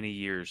so many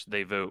years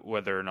they vote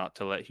whether or not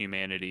to let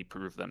humanity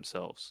prove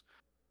themselves.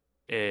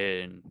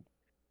 And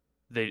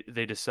they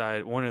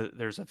decide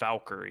there's a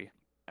Valkyrie.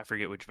 I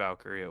forget which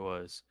Valkyrie it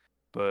was,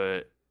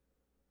 but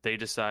they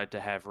decide to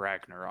have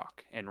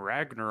Ragnarok. And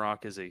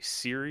Ragnarok is a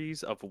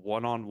series of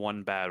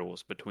one-on-one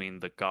battles between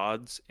the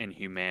gods and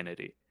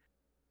humanity.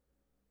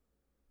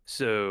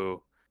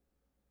 So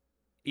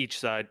each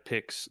side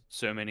picks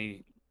so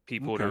many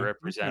people to Okay,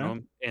 represent okay.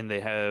 them, and they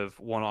have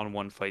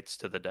one-on-one fights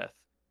to the death.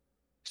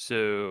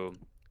 So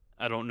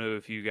I don't know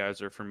if you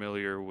guys are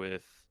familiar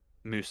with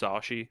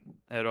Musashi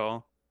at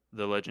all,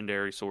 the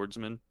legendary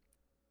swordsman.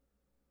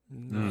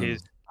 no. Mm.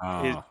 His his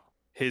Ah,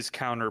 his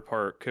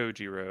counterpart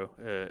Kojiro,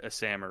 a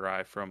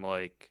samurai from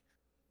like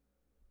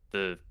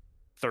the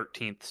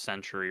 13th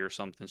century or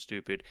something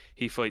stupid.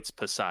 He fights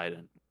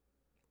Poseidon.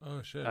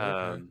 Oh shit. Okay.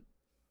 Um,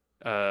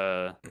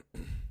 uh,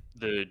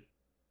 the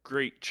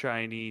great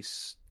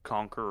Chinese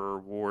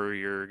conqueror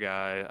warrior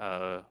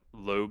guy,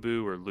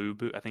 Lobu or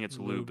Lubu. I think it's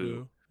Lubu.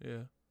 Lubu.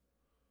 Yeah.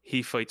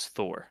 He fights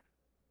Thor.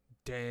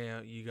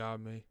 Damn, you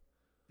got me.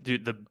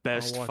 Dude, the I'll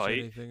best watch fight,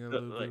 anything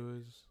that like Lubu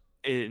is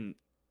in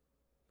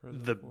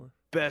present the for.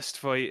 best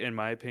fight in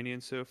my opinion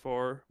so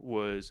far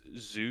was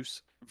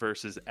Zeus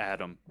versus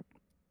Adam,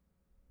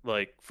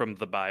 like from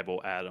the Bible,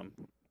 Adam,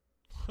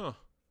 Huh.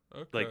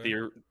 like Okay.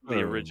 the oh,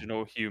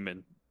 original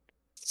human.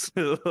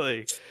 So,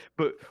 like,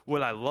 but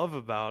what I love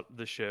about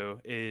the show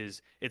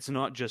is it's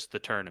not just the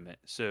tournament.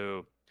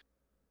 So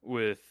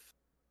with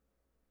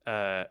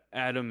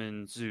Adam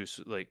and Zeus,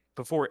 like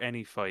before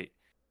any fight,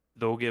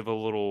 they'll give a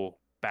little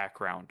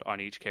background on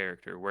each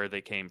character, where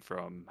they came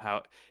from,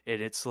 how,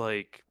 and it's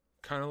like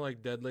Kind of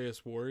like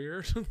Deadliest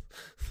Warriors.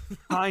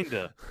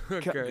 kinda.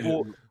 Okay. it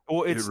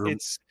Well, it rem-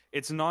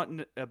 it's not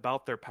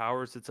about their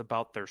powers; it's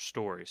about their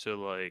story. So,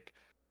 like,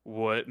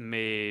 what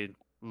made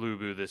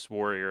Lubu this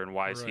warrior, and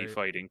why is he Right.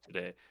 fighting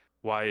today?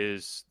 Why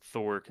is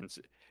Thor?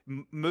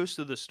 Most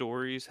of the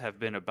stories have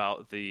been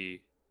about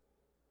the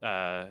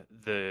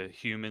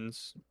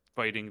humans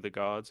fighting the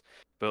gods,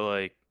 but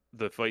like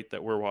the fight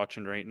that we're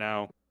watching right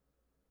now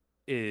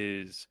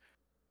is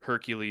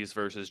Hercules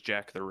versus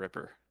Jack the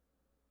Ripper.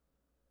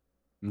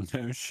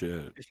 no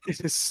shit.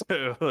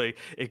 So like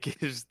it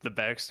gives the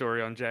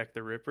backstory on Jack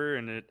the Ripper,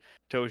 and it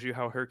tells you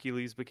how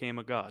Hercules became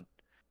a god.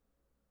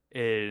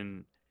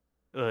 And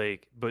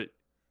like, but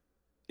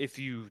if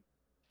you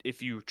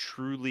if you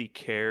truly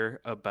care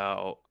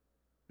about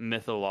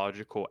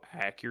mythological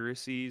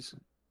accuracies,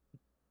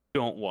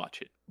 don't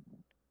watch it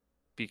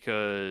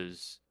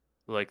because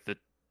like the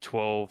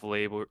 12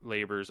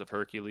 labors of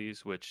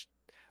Hercules, which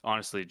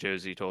honestly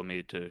Josie told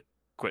me to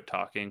quit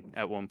talking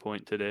at one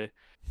point today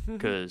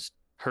because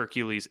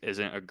Hercules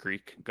isn't a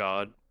Greek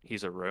god,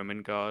 he's a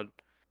Roman god.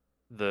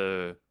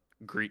 The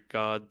Greek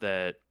god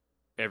that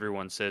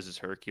everyone says is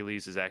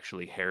Hercules is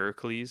actually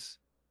Heracles.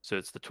 So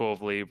it's the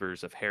 12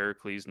 labors of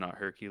Heracles, not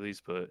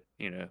Hercules, but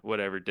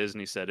whatever.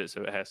 Disney said it,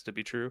 so it has to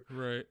be true.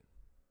 Right.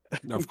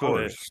 Of But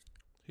course.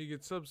 He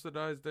gets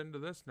subsidized into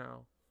this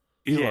now.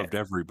 He yeah, loved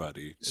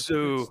everybody. It's a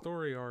good so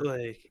story arc.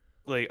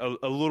 like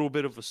a little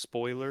bit of a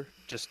spoiler,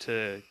 just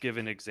to give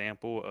an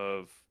example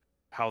of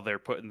how they're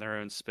putting their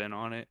own spin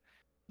on it.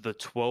 The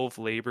 12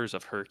 labors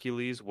of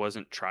Hercules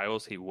wasn't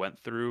trials he went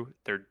through,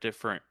 they're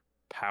different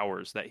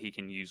powers that he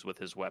can use with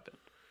his weapon.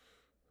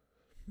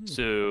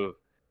 So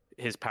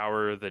his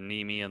power, the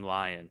Nemean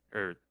lion,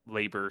 or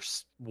labor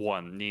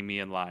 1,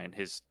 Nemean lion,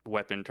 his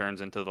weapon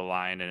turns into the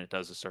lion and it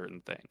does a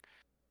certain thing.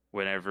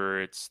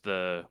 Whenever it's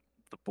the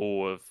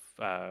bull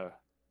of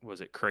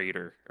was it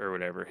Crater or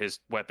whatever, his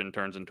weapon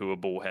turns into a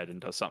bullhead and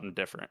does something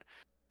different.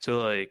 So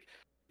like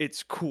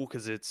it's cool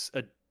because it's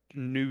a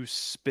new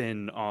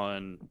spin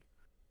on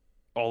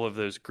all of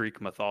those Greek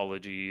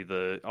mythology,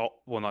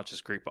 well, not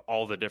just Greek, but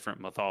all the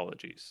different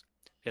mythologies.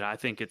 And I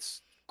think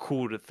it's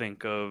cool to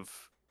think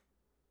of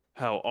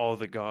how all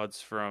the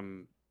gods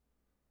from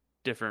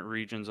different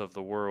regions of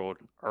the world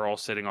are all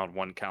sitting on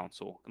one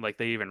council. Like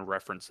they even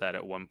reference that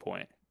at one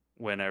point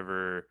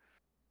whenever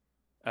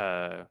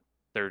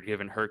they're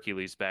giving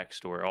Hercules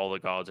backstory. All the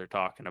gods are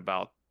talking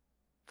about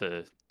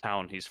the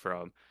town he's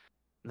from.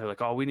 And they're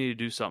like, "Oh, we need to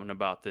do something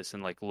about this."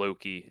 And like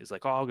Loki is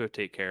like, "Oh, I'll go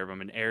take care of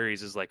him." And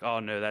Ares is like, "Oh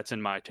no, that's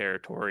in my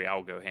territory.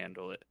 I'll go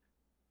handle it."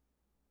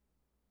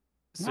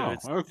 So Oh,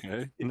 it's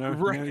okay. No, no,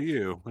 right.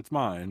 you. It's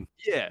mine.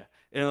 Yeah.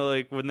 And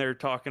like when they're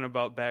talking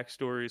about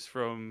backstories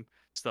from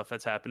stuff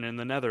that's happened in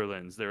the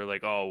Netherlands, they're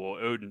like, "Oh,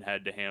 well, Odin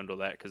had to handle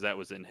that because that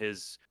was in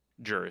his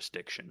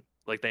jurisdiction."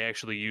 Like they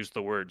actually use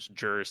the words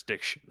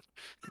jurisdiction.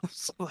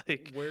 It's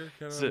like, Where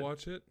can I so,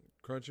 watch it?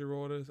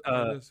 Crunchyroll, I'd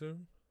uh,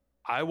 assume.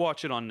 I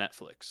watch it on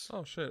Netflix.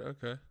 Oh shit.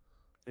 Okay.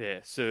 Yeah,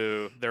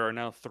 so there are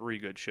now 3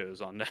 good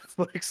shows on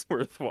Netflix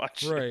worth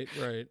watching. Right.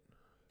 Right.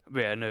 But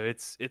yeah, no,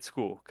 it's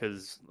cool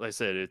because, like I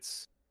said,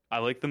 I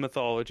like the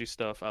mythology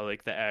stuff. I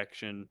like the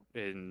action,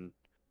 and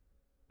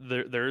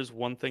there is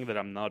one thing that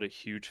I'm not a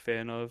huge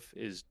fan of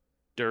is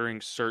during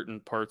certain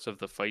parts of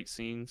the fight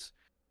scenes,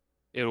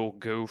 it'll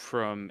go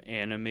from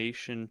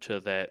animation to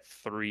that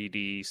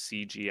 3D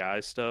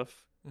CGI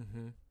stuff,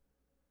 Mm-hmm.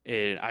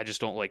 and I just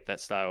don't like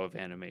that style of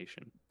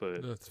animation.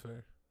 But That's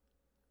fair.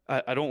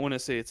 I don't want to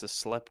say it's a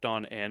slept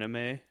on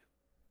anime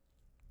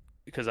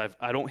because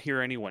I don't hear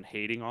anyone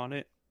hating on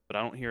it, but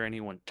I don't hear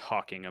anyone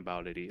talking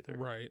about it either.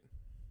 Right.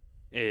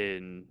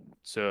 And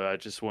so I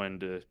just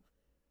wanted to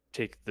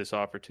take this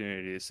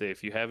opportunity to say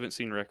if you haven't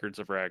seen Records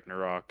of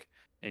Ragnarok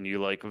and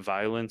you like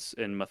violence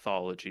and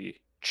mythology,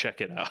 check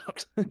it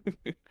out.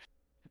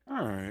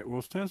 All right.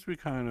 Well, since we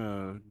kind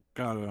of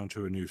got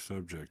onto a new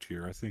subject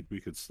here, I think we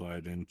could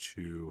slide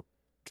into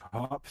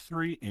top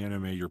 3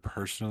 anime you're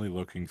personally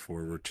looking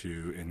forward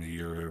to in the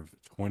year of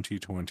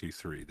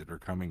 2023 that are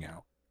coming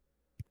out.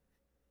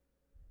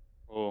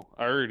 Well,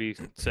 I already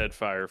said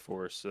Fire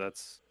Force, so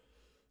that's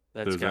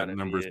So is that gotta be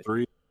number it.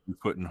 3? You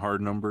putting hard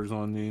numbers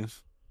on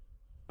these?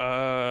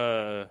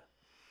 I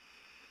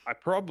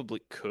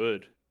probably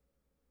could.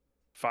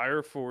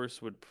 Fire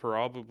Force would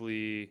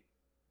probably,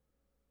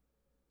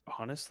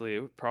 honestly,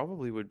 it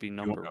probably would be You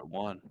number want,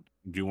 1.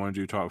 do you want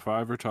to do top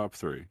 5 or top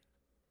 3?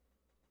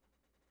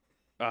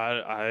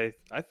 I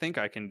think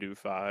I can do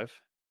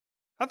 5.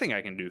 I think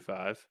I can do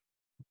 5.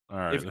 All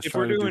right, let's If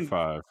try we're to do doing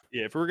 5.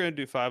 Yeah, if we're gonna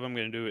do 5, I'm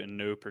gonna do it in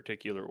no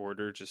particular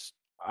order, just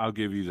I'll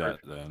give you for that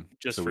then.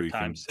 just So for we can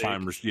time's sake.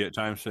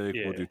 time's sake,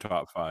 we'll Yeah. do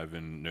top 5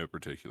 in no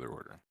particular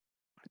order.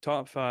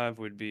 Top 5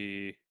 would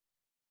be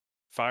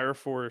Fire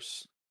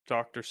Force,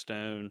 Doctor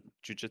Stone,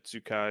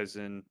 Jujutsu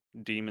Kaisen,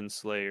 Demon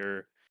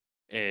Slayer,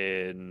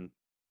 and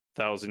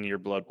Thousand Year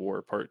Blood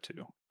War Part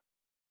 2.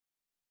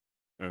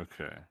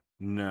 Okay.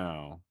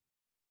 Now,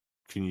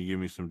 can you give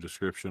me some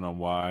description on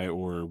why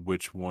or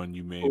which one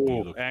you may be Oh,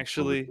 looking forward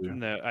actually, to?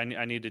 no,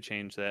 I need to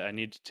change that.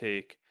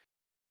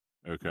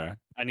 Okay.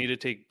 I need to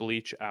take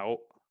Bleach out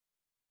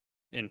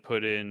and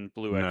put in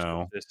Blue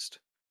No. Exorcist.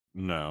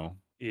 No.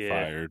 Yeah.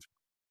 Fired.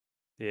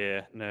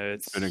 Yeah, no,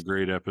 It's been a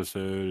great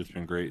episode. It's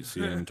been great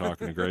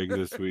talking to Greg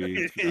this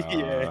week.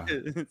 yeah,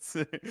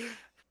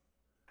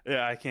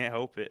 yeah, I can't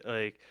help it.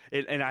 Like,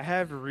 and I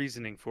have a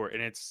reasoning for it,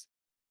 and it's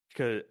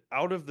because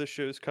out of the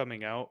shows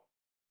coming out,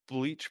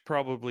 Bleach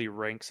probably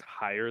ranks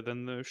higher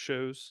than those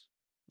shows,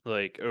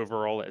 like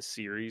overall as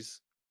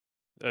series,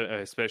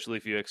 especially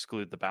if you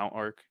exclude the Mount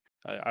arc.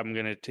 I'm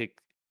gonna take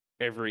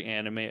every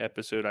anime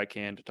episode I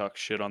can to talk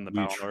shit on the We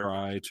Mount arc.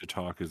 try to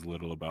talk as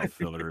little about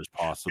filler as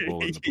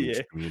possible in the Bleach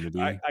Yeah, community.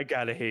 I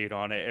gotta hate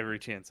on it every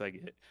chance I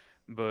get,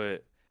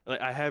 but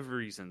like I have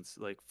reasons.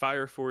 Like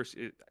Fire Force,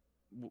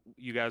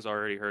 you guys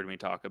already heard me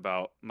talk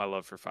about my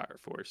love for Fire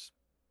Force.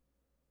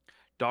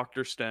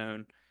 Doctor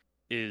Stone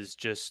is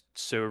just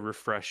so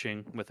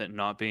refreshing with it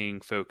not being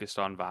focused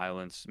on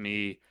violence.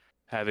 Me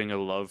having a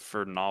love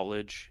for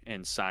knowledge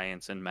and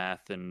science and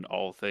math and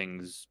all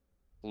things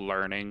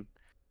learning.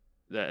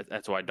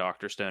 That's why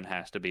Doctor Stone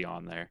has to be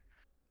on there.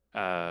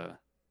 Uh,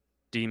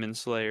 Demon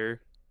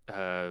Slayer.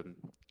 Um,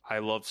 I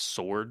love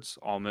swords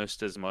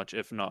almost as much,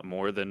 if not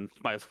more, than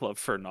my love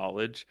for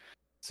knowledge.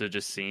 So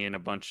just seeing a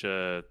bunch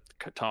of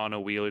katana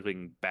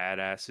wielding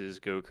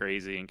badasses go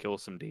crazy and kill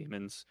some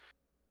demons,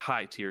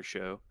 high tier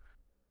show.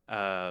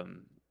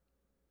 Um,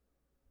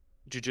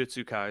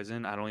 Jujutsu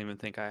Kaisen. I don't even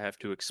think I have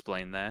to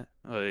explain that.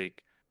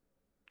 Like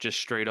just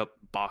straight up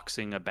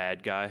boxing a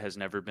bad guy has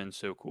never been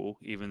so cool.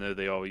 Even though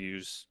they all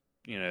use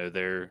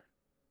their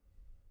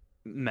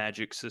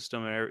magic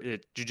system and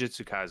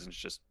Jujutsu Kaisen is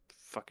just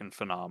fucking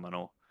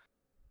phenomenal.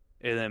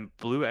 And then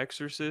Blue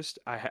Exorcist,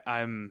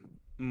 I'm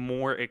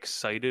more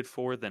excited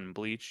for than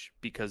Bleach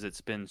because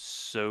it's been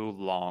so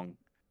long.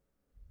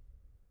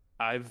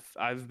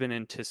 I've been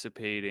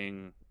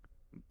anticipating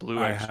Blue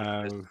I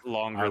Exorcist have,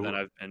 longer than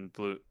I've been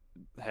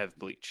have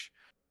Bleach.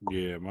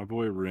 yeah, my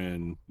boy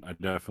Rin. I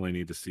definitely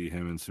need to see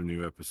him in some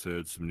new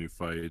episodes, some new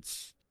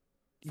fights,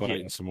 Yeah.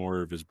 fighting some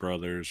more of his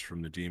brothers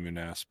from the demon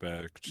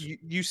aspect.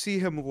 You see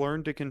him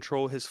learn to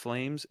control his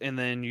flames and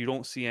then you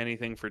don't see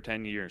anything for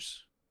 10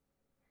 years.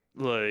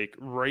 Like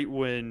right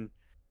when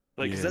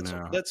like cuz Yeah,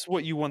 no, that's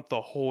what you want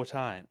the whole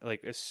time.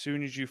 Like as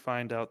soon as you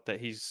find out that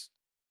he's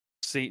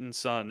Satan's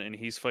son and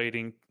he's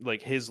fighting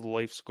like his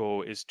life's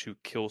goal is to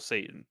kill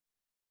Satan.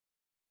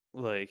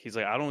 Like he's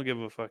like I don't give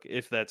a fuck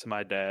if that's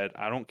my dad.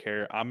 I don't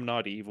care. I'm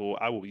not evil.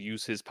 I will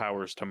use his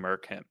powers to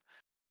murk him.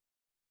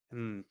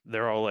 And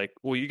they're all like,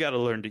 "Well, you got to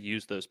learn to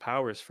use those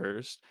powers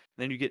first."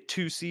 And then you get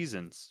 2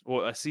 seasons,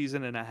 well, a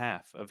season and a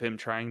half of him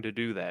trying to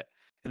do that.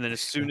 And then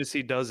as soon as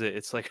he does it,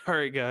 it's like, "All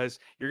right, guys,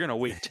 you're gonna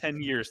wait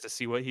 10 years to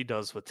see what he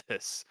does with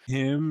this."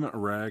 him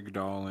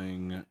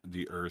ragdolling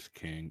the Earth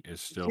King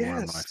is still one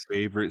of my Yes.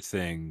 favorite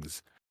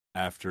things.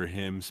 After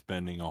him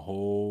spending a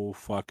whole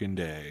fucking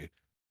day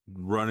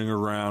running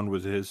around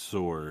with his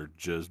sword,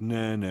 just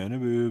na na na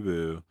boo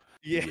boo.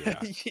 Yeah,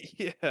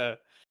 Yeah, yeah.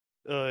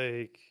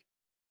 Like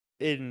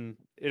in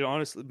it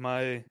honestly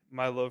my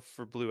love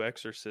for Blue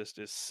Exorcist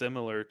is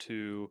similar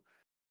to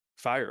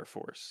Fire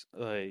Force.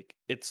 Like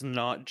it's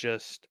not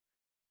just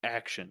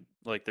action.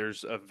 Like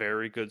there's a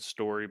very good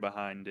story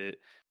behind it.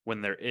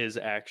 When there is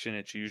action,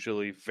 it's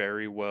usually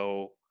very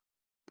well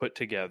put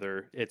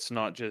together. It's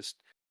not just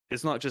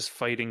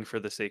fighting for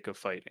the sake of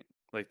fighting.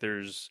 Like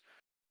there's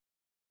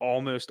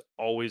almost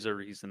always a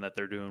reason that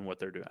they're doing what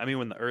they're doing. I mean,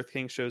 when the Earth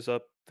King shows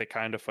up, they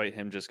kind of fight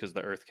him just because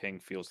the Earth King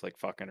feels like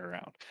fucking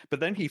around. But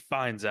then he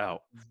finds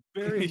out.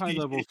 very high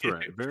level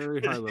threat. Very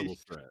high level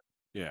threat.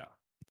 Yeah.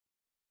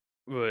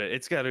 But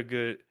it's got a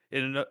good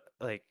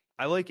like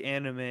I like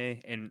anime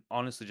and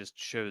honestly just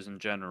shows in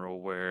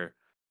general where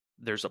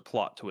there's a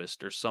plot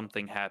twist or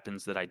something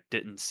happens that I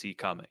didn't see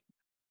coming.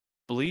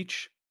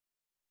 Bleach,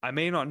 I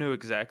may not know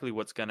exactly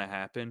what's gonna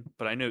happen,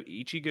 but I know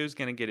Ichigo's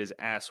gonna get his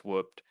ass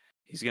whooped.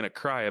 He's gonna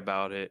cry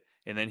about it,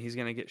 and then he's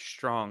gonna get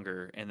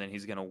stronger, and then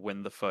he's gonna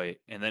win the fight,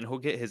 and then he'll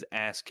get his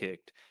ass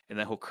kicked, and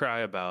then he'll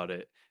cry about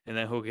it, and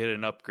then he'll get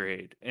an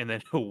upgrade, and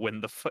then he'll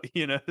win the fight.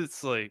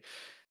 It's like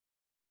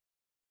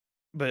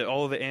but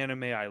all the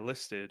anime I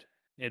listed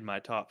in my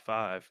top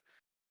 5,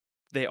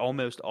 they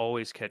almost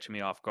always catch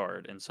me off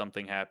guard and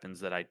something happens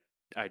that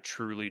I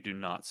truly do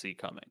not see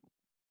coming.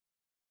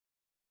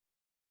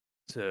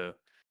 So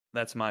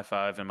that's my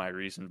 5 and my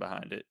reason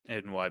behind it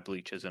and why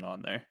Bleach isn't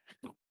on there.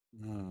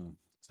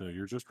 So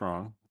you're just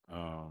wrong.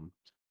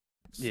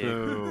 Yeah.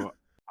 So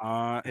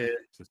I Eh,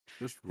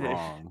 just eh,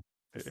 wrong.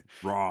 Just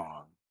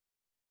wrong.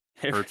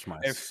 ev- Hurts my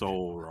ev-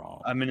 soul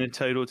wrong. I'm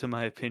entitled to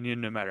my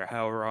opinion no matter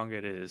how wrong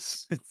it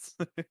is.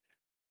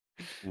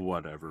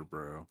 Whatever,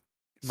 bro.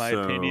 My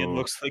opinion So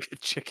looks like a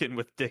chicken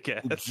with dick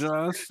ass.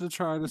 just to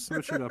try to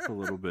switch it up a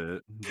little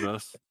bit,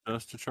 just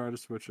to try to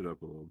switch it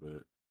up a little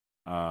bit,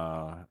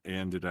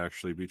 and it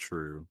actually be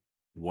true.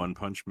 One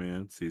Punch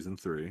Man season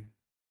 3.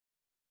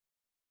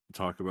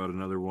 Talk about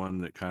another one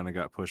that kind of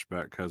got pushed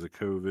back because of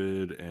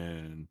COVID,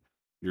 and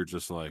you're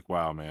just like,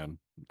 wow, man.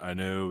 I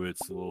know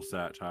it's a little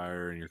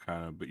satire, and you're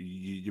kind of, but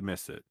you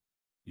miss it.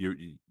 You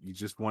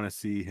just want to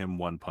see him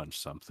one punch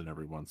something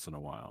every once in a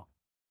while.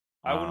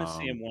 I want to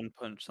see Um, him one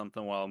punch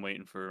something while I'm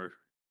waiting for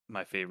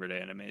my favorite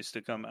animes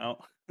to come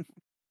out.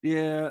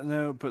 Yeah,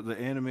 no, but the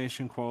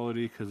animation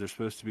quality because they're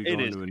supposed to be It going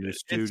is to a new good. It's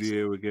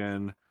studio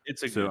again.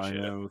 it's a So good I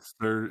show.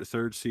 know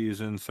third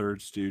season, third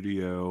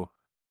studio,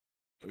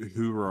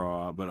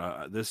 hoorah!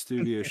 But this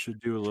studio should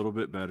do a little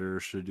bit better.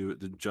 Should do it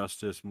the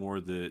justice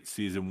more that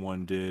season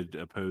 1 did,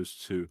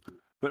 opposed to.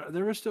 But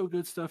there was still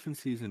good stuff in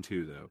season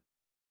 2 though.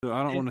 So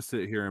I don't It, want to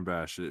sit here and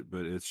bash it,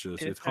 but it's just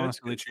it's no, it's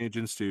constantly good.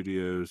 changing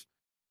studios.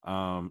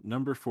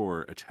 Number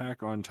 4,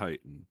 Attack on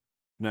Titan.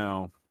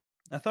 Now.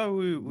 I thought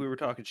we were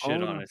talking shit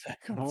Hold on on. Attack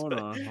on Hold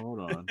on. Titan. Hold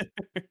on.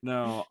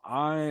 Now,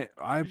 I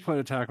put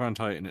Attack on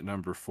Titan at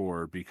number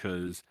 4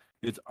 because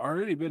it's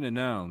already been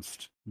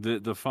announced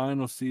that the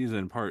final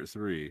season, part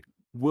 3,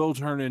 will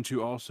turn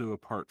into also a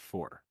part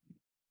 4.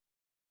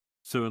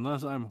 So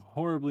unless I'm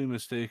horribly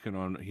mistaken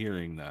on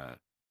hearing that,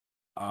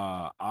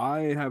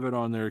 I have it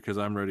on there because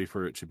I'm ready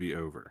for it to be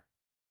over.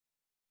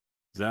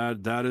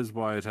 That is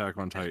why Attack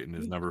on Titan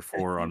is number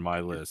 4 on my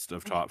list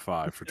of top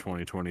 5 for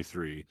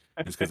 2023.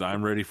 Is because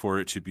I'm ready for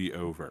it to be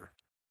over.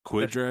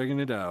 Quit dragging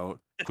it out.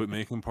 Quit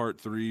making part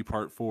 3,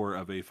 part 4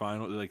 of a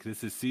final. Like,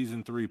 this is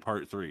season 3,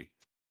 part 3.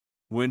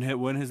 When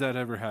has that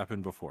ever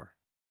happened before?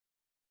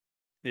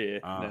 Yeah,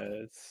 Uh,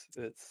 no,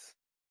 it's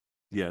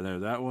yeah, no,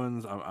 that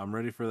one's. I'm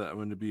ready for that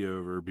one to be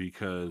over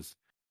because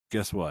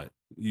guess what?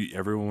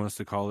 Everyone wants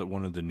to call it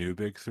one of the new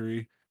big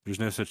 3. There's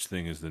no such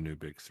thing as the new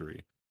big 3.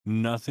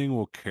 Nothing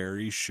will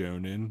carry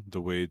shonen the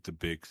way the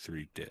big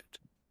 3 did.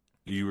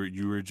 You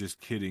were just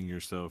kidding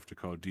yourself to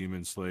call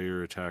Demon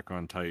Slayer, Attack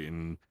on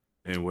Titan,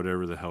 and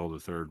whatever the hell the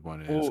third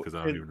one is, well, because I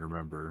don't and even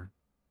remember.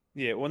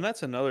 yeah, well, and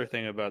that's another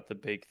thing about the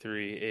big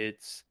three.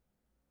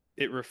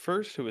 It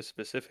refers to a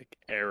specific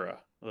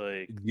era.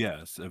 Like,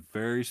 Yes, a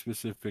very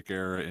specific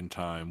era in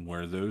time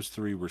where those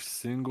 3 were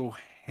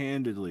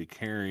single-handedly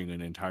carrying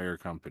an entire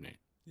company.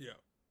 Yeah.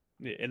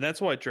 yeah, and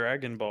that's why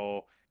Dragon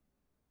Ball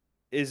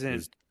isn't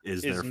Is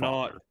is their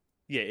not. father.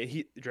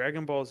 Yeah,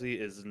 Dragon Ball Z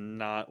is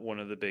not one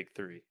of the big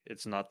three.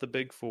 It's not the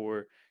big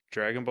four.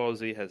 Dragon Ball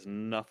Z has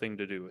nothing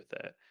to do with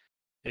that.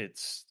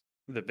 It's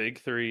the big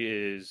three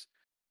is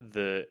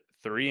the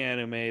three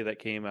anime that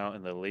came out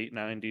in the late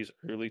 90s,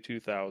 early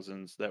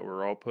 2000s that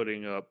were all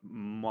putting up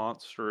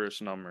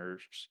monstrous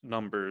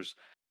numbers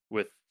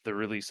with the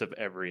release of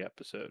every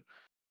episode.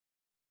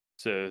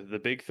 So the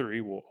big three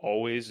will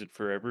always and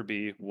forever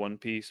be One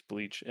Piece,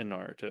 Bleach, and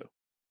Naruto.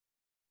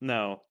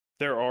 Now,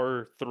 there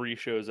are three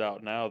shows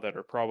out now that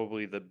are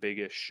probably the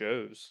biggest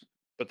shows,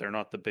 but they're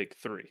not the big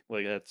three.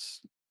 Like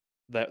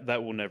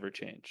that will never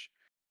change.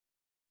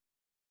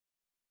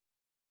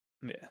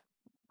 Yeah.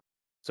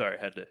 Sorry,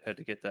 had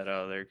to get that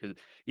out of there because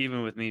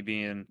even with me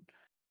being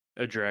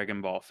a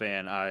Dragon Ball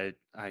fan, I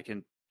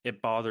can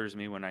it bothers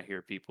me when I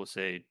hear people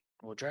say,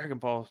 "Well, Dragon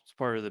Ball is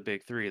part of the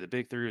big three. The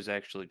big three is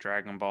actually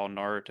Dragon Ball,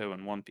 Naruto,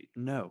 and One Piece."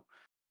 No,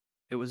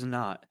 it was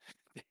not.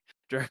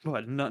 Dragon Ball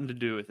had nothing to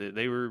do with it.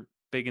 They were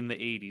big in the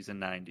 80s and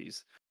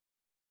 90s.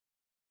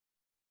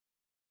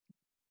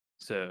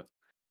 So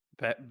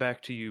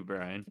back to you,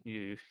 Brian.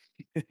 You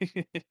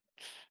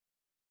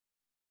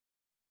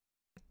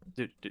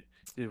did,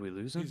 did we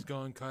lose him? He's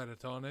gone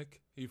catatonic.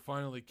 You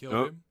finally killed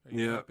Oh, him. Are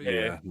you yeah, happy?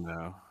 yeah,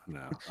 no,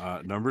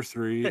 no. Number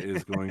 3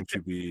 is going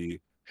to be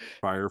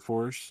Fire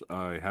Force.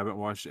 I haven't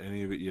watched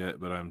any of it yet,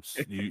 but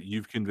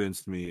you've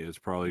convinced me it's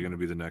probably going to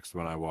be the next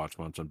one I watch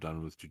once I'm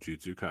done with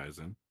Jujutsu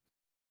Kaisen.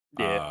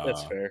 Yeah,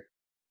 that's Uh, fair.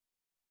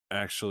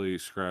 actually,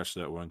 scratch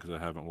that one because I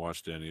haven't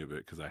watched any of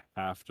it because I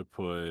have to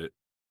put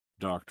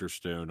Doctor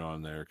Stone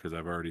on there because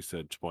I've already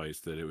said twice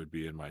that it would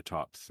be in my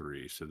top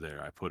 3. So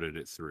there, I put it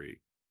at 3.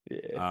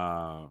 Yeah,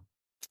 Uh,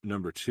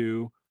 number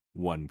 2,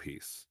 One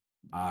Piece.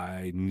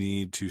 I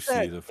need to see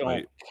that the don't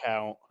fight.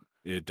 count.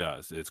 It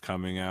does. It's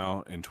coming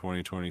out in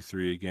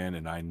 2023 again,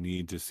 and I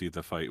need to see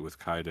the fight with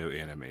Kaido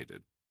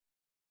animated.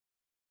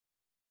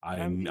 I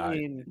I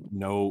mean,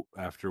 know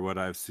after what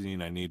I've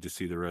seen, I need to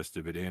see the rest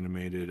of it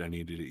animated. I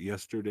needed it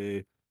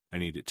yesterday. I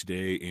need it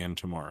today and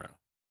tomorrow.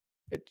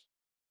 it,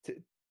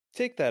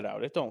 take that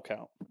out. It don't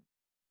count.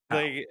 How?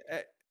 Like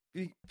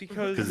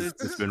because Because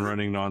it's been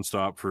running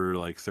nonstop for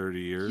like 30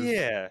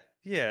 years.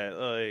 yeah,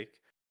 like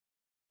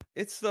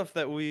it's stuff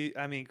that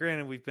I mean,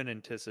 granted, we've been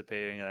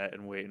anticipating that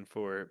and waiting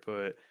for it,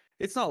 but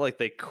it's not like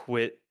they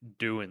quit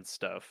doing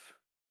stuff.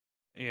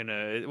 You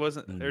know, it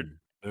wasn't. Or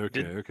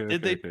Okay, did okay, did okay,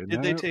 they okay.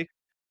 did they No, take?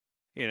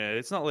 You know,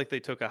 it's not like they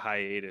took a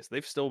hiatus.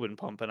 They've still been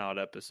pumping out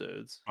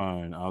episodes.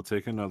 fine. I'll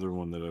take another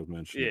one that I've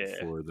mentioned it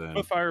Yeah, before then.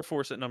 put Fire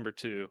Force at number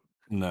 2.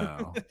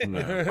 No,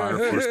 no. Fire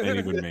Force ain't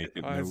even make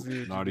it. I No, see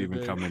what not you even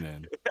did there. coming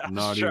in. I was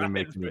Not even trying,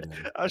 making it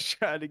in. I was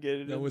trying to get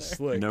it That in was there.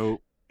 slick.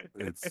 Nope.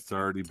 It's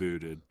already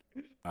booted.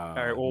 All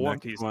right, well, One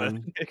Next Piece.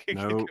 one. Then.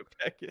 Nope. Go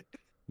back in.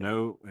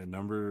 No. And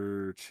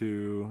number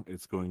 2,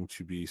 it's going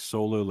to be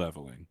Solo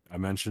Leveling. I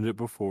mentioned it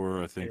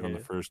before, I think on the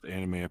Yeah. first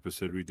anime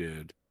episode we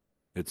did.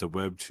 It's a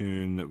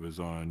webtoon that was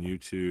on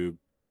YouTube.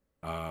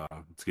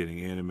 It's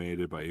getting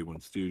animated by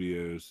A1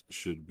 Studios.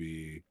 Should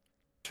be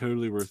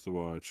totally worth the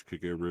watch.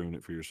 Could go ruin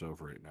it for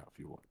yourself right now if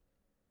you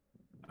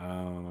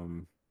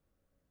want.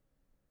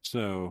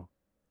 So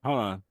hold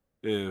on.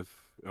 If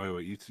oh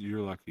wait,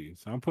 you're lucky.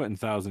 So I'm putting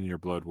Thousand Year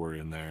Blood War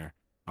in there.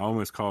 I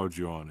almost called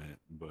you on it,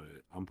 but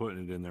I'm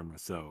putting it in there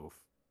myself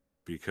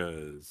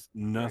because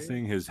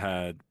nothing has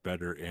had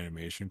better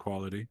animation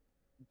quality,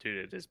 Dude,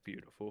 it is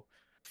beautiful.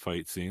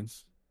 fight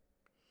scenes,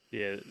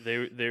 Yeah,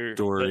 they're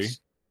story.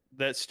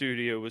 that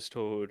studio was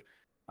told,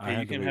 I "Hey, you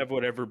had to can wait. have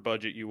whatever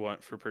budget you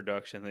want for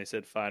production." They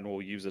said, "Fine,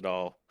 we'll use it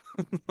all."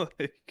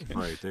 Like,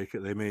 Right,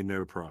 they made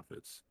no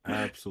profits,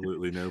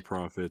 absolutely no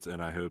profits,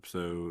 and I hope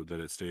so that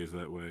it stays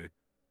that way.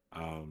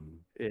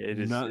 it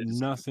is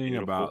Nothing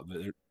beautiful. about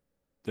that.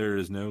 There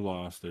is no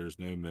loss. There's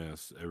no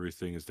miss.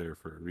 Everything is there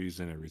for a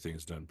reason. Everything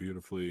is done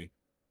beautifully.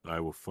 I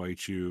will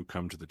fight you.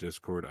 Come to the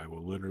Discord. I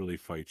will literally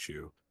fight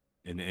you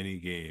in any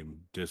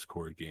game,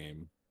 Discord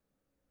game,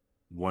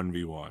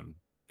 1v1.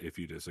 if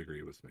you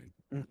disagree with me.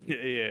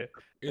 Yeah.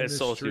 In As the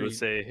Salty would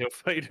street. say, he'll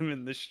fight him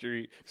in the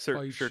street.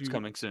 Fight Shirt's you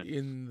coming soon.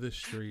 in the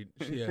street.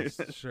 Yes,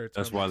 sure. It's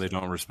That's coming why they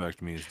soon. don't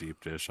respect me as deep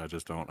dish. I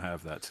just don't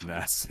have that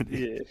tenacity.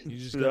 Yeah. You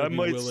just gotta I be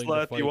might willing to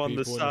slap you fight on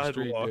the people in the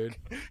street, sidewalk. dude.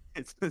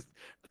 It's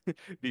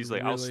he's You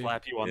like, I'll really-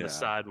 slap you on Yeah. the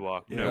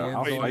sidewalk. Yeah, No, Hands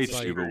I'll on fight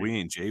sight. you, but we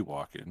ain't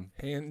jaywalking.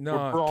 Hand, We're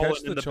nah, brawling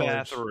catch in the the charge.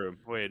 bathroom.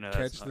 Wait, no, Catch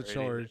that's the not right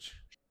charge.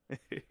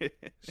 either.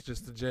 It's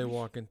just a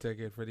jaywalking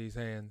ticket for these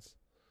hands.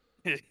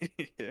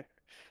 Yeah.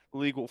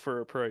 Legal for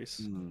a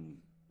price.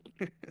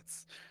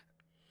 It's-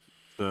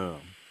 So,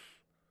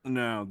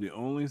 now the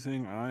only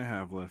thing I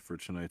have left for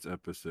tonight's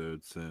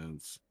episode,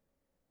 since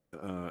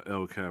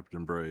L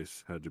Captain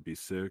Bryce had to be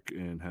sick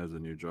and has a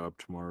new job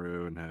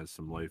tomorrow and has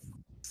some life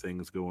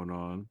things going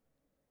on,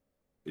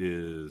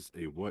 is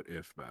a what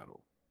if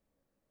battle.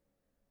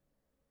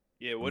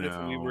 Yeah, what if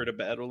we Now, were to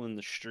battle in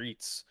the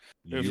streets?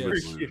 you over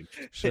would Yes. lose.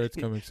 Shirt's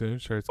coming soon.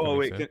 Shirt's Oh coming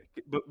wait, soon.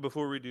 but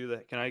before we do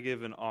that, can I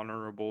give an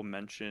honorable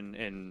mention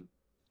in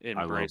I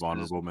love Bryce's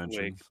honorable wake?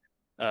 mentions.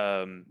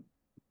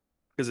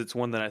 Because it's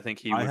one that I think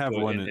he I would have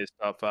put one in in- his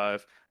top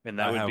 5, and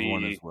that I would have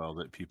one be as well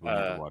that people need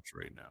to uh, watch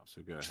right now.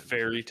 So go ahead.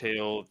 Fairy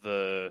Tale: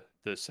 The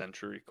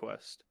Century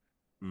Quest.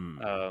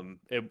 Mm.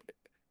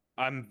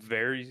 I'm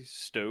very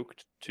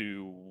stoked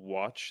to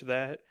watch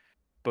that,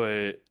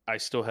 but I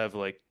still have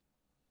like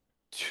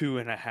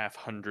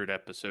 2,500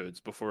 episodes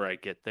before I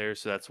get there,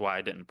 so that's why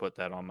I didn't put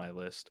that on my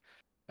list.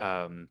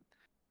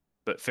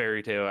 But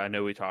Fairy Tale, I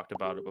know we talked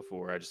about it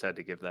before. I just had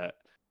to give that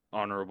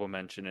honorable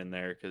mention in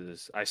there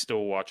because I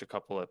still watch a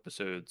couple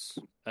episodes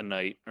a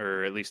night,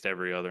 or at least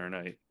every other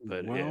night.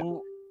 But yeah,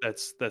 Well,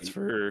 that's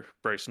for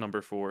Bryce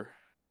number 4.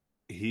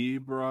 he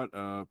brought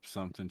up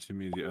something to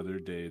me the other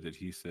day that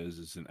he says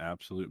is an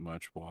absolute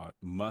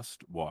must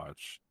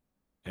watch,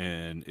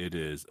 and it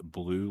is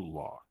Blue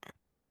Lock.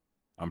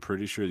 I'm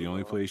pretty sure the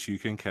only place you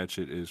can catch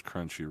it is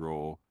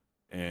Crunchyroll,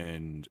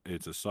 and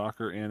it's a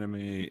soccer anime,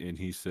 and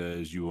he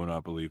says you will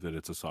not believe that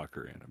it's a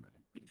soccer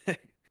anime.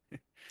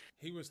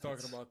 He was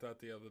talking about that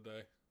the other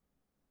day.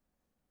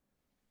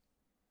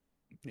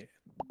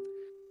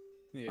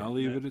 Yeah, I'll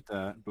leave it at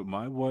that. But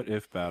my what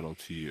if battle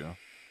to you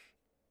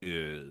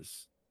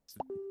is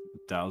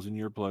 1,000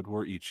 Year Blood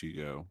War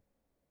Ichigo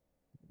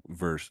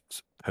versus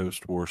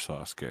post war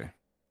Sasuke.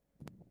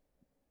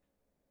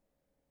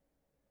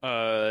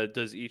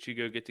 Does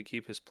Ichigo get to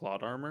keep his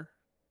plot armor?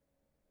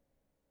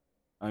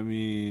 I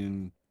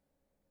mean,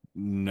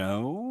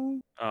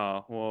 no.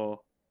 Oh,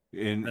 well,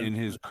 In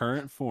his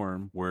current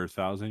form, where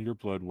 1,000 Year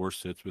Blood War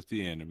sits with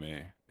the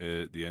anime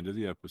at the end of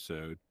the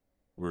episode,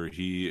 where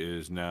he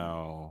is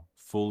now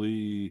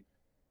fully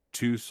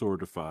two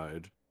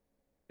swordified,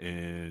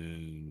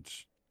 and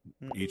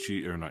not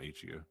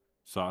Ichigo,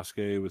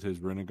 Sasuke with his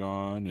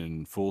Rinnegan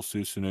and full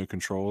Susanoo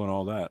control and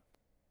all that.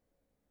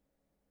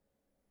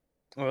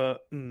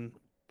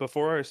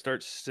 before I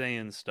start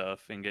saying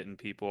stuff and getting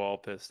people all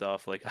pissed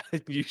off, like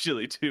I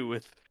usually do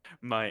with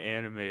my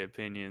anime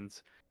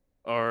opinions,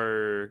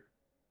 I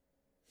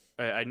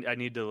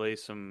need to lay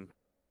some.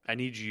 I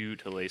need you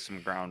to lay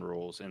some ground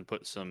rules and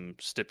put some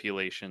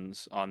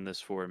stipulations on this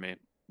for me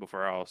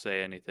before I'll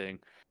say anything.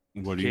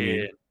 What do you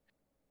mean?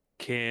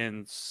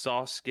 Can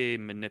Sasuke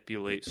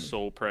manipulate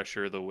soul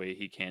pressure the way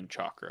he can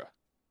chakra?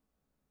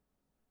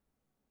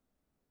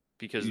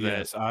 Because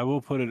Yes, I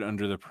will put it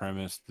under the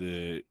premise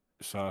that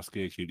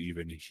Sasuke could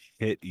even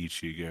hit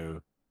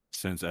Ichigo,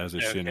 since as a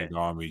Okay.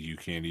 Shinigami you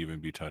can't even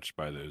be touched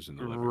by those in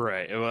the living.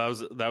 Right. Well,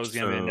 that was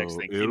gonna be the next So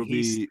thing.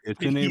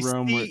 it's in a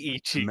realm where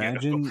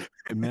Ichigo?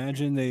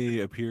 imagine they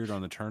appeared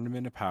on the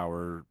Tournament of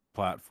Power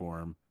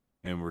platform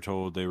and were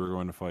told they were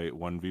going to fight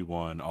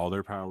 1v1. All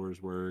their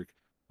powers work.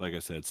 Like I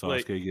said,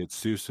 Sasuke gets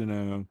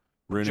Susanoo,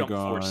 Jump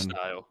Force Rinnegan.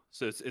 style.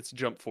 So it's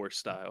Jump Force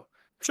style.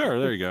 Sure,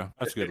 there you go.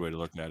 That's a good way to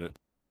look at it.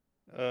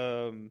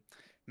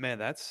 Man,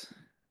 that's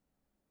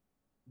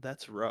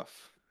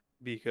rough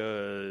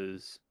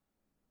because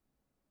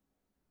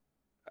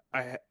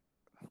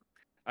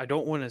I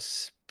don't want to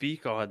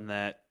speak on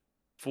that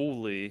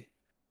fully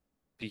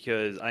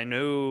because I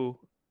know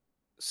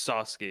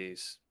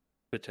Sasuke's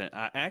potential.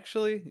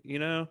 Actually,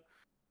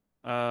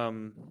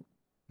 man,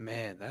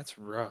 that's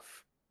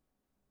rough.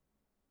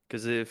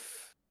 Because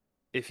if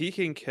he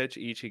can catch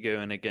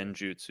Ichigo in a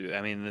Genjutsu,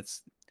 I mean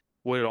that's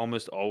what it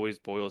almost always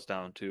boils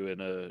down to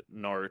in a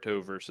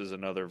Naruto versus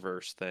another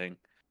verse thing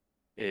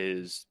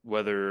is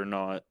whether or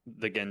not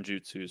the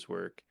Genjutsus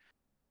work.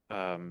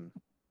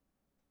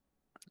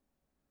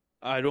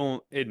 I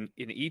don't in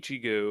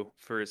Ichigo,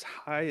 for as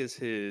high as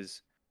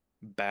his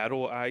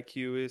battle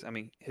IQ is, I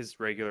mean his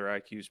regular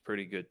IQ is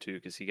pretty good too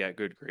because he got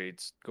good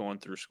grades going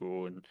through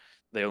school and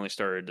they only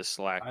started to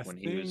slack I when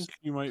think he was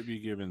you might be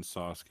giving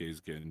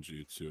Sasuke's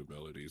Genjutsu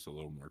abilities a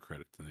little more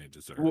credit than they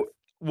deserve.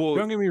 well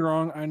Don't get me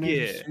wrong, I know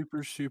he's yeah.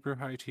 super, super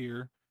high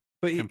tier,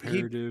 But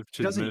comparative he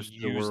to doesn't most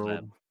of the use world.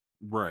 them.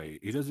 Right.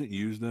 He doesn't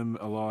use them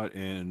a lot,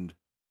 and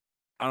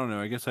I don't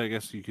know. I guess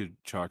you could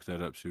chalk that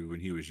up to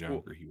when he was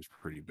younger, he was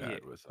pretty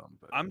bad with them.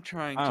 But I'm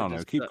trying I to don't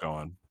know. Keep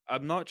going.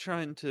 I'm not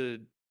trying to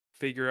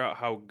figure out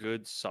how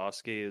good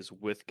Sasuke is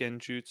with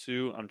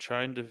Genjutsu.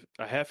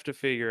 I have to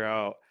figure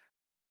out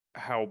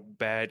how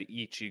bad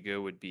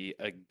Ichigo would be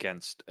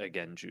against a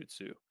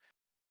Genjutsu.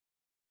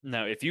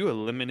 Now, if you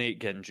eliminate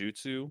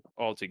Genjutsu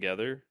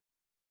altogether,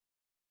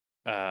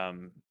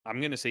 I'm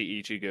gonna say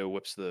Ichigo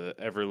whips the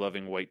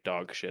ever-loving white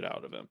dog shit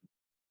out of him.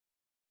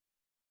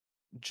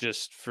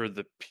 Just for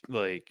the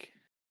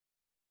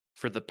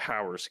for the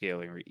power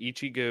scaling.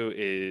 Ichigo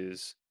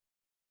is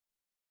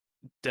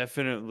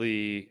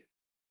definitely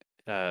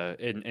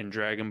in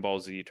Dragon Ball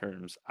Z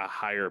terms a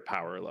higher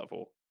power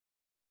level.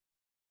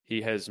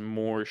 He has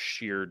more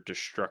sheer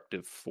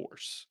destructive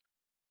force.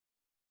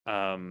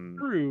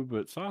 True,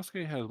 but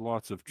Sasuke has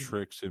lots of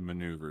tricks and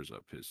maneuvers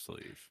up his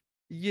sleeve.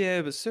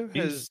 Yeah, but so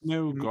has He's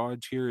no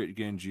god tier at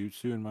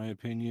Genjutsu, in my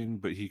opinion,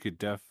 but he could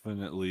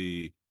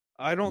definitely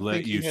I don't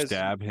let think you he has.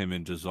 stab him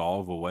and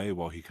dissolve away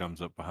while he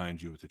comes up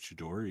behind you with a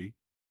Chidori.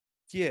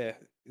 Yeah,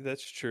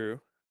 that's true.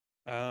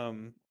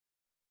 Um,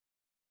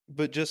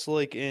 but just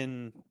like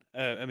in,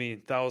 I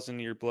mean, Thousand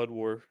Year Blood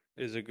War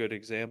is a good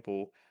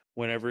example.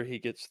 Whenever he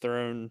gets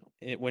thrown,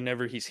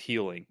 whenever he's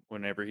healing,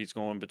 whenever he's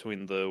going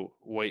between the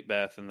white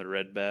bath and the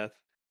red bath,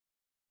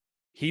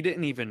 he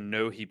didn't even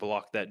know he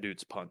blocked that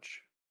dude's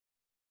punch.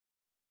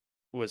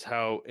 Was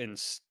how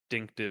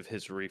instinctive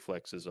his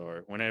reflexes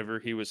are. Whenever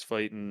he was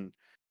fighting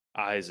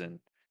Aizen,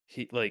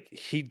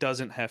 he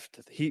doesn't have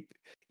to.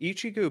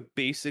 Ichigo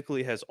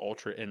basically has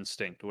ultra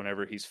instinct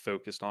whenever he's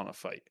focused on a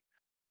fight.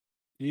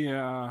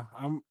 Yeah,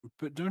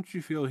 but don't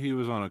you feel he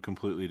was on a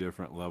completely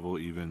different level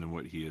even than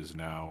what he is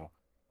now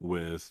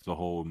with the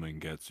whole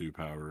Mangetsu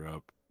power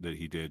up that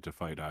he did to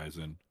fight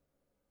Aizen?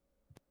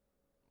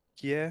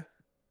 Yeah,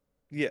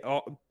 yeah.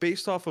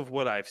 Based off of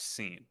what I've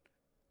seen,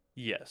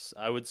 yes,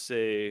 I would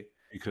say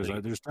Because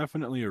like there's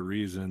definitely a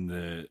reason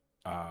that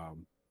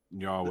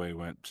Yahweh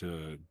went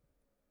to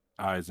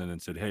Aizen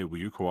and said, "Hey, will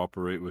you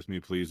cooperate with me,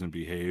 please, and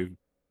behave?"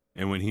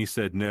 And when he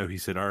said no, he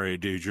said, "All right,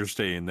 dude, you're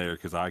staying there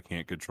because I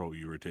can't control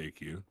you or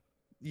take you."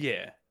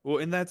 yeah. Well,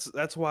 and that's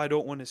why I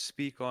don't want to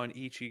speak on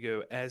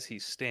Ichigo as he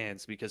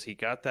stands because he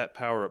got that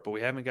power up, but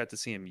we haven't got to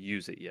see him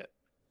use it yet.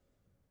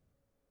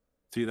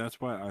 See,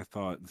 that's why I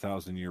thought the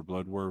Thousand Year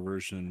Blood War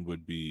version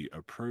would be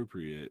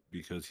appropriate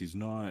because he's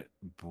not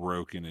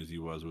broken as he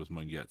was with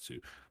Mangetsu.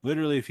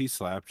 Literally, if he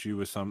slapped you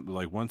with some,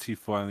 like once he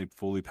finally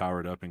fully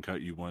powered up and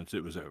cut you once,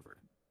 it was over.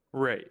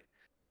 Right.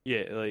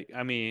 Yeah, like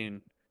I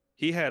mean,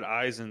 he had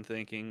Aizen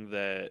thinking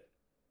that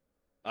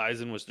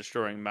Aizen was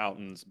destroying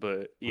mountains,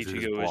 but With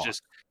his Ichigo was block.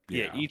 just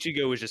yeah, Yeah.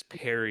 Ichigo was just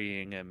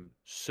parrying him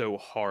so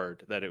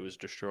hard that it was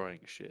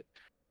destroying shit.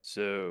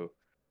 So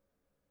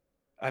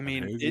I That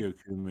mean,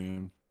 Hogyoku,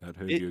 man. That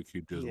it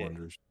Hogyoku does yeah,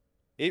 wonders.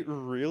 it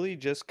really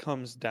just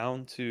comes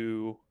down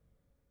to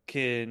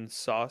can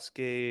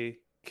Sasuke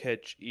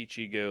catch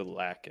Ichigo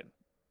lacking,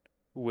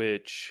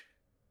 which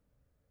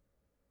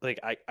like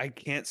I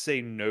can't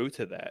say no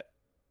to that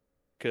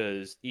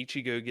because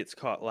Ichigo gets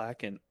caught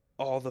lacking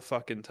all the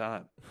fucking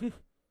time.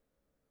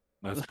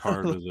 That's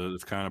part of the,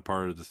 it's kind of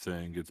part of the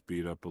thing. Gets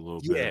beat up a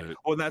little Yeah, bit.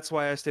 well, that's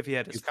why I asked if he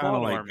had his He's kind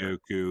of plot like armor.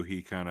 Goku.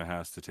 He kind of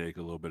has to take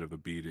a little bit of a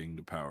beating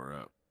to power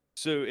up.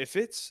 So if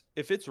it's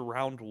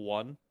round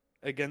one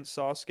against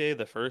Sasuke,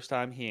 the first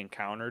time he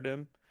encountered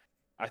him,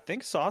 I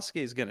think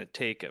Sasuke is gonna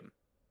take him.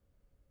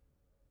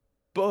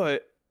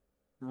 But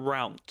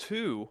round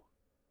two,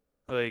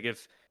 like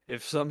if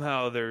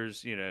somehow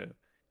there's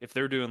if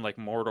they're doing like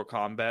Mortal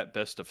Kombat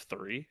best of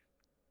three,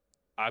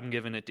 I'm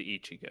giving it to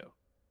Ichigo.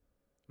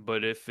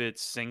 But if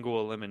it's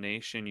single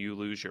elimination, you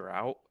lose, you're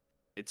out.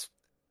 It's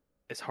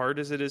as hard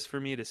as it is for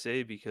me to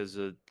say because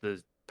of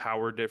the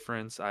power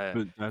difference.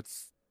 But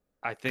that's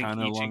I think kind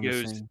of along the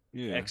Ichigo's same.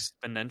 Yeah.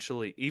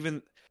 exponentially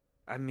even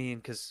I mean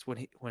because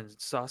when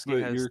Sasuke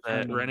But has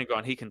that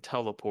Rinnegan he can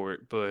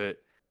teleport but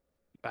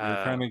you're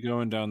uh kind of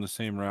going down the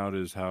same route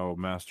as how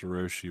Master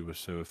Roshi was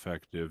so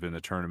effective in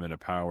the Tournament of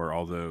Power,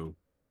 although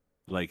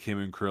like him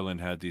and Krillin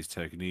had these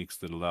techniques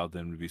that allowed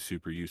them to be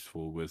super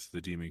useful with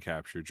the Demon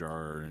Capture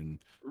Jar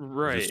and the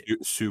right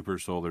Super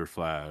Solar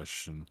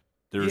Flash, and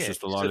there was yeah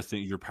just a lot so of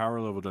things. Your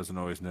power level doesn't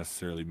always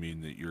necessarily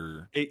mean that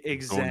you're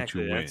going to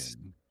exactly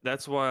win.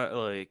 that's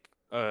why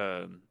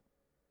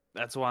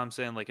that's why I'm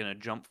saying like in a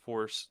jump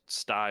force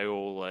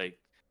style like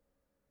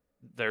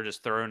they're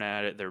just thrown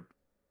at it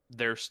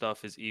their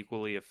stuff is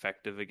equally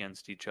effective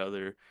against each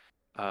other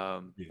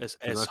Yeah, as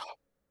because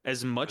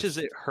as much as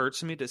that's it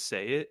hurts me to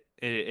say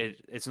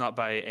it's not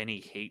by any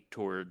hate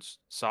towards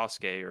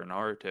Sasuke or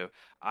Naruto.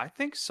 I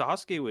think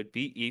Sasuke would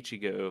beat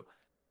Ichigo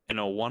in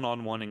a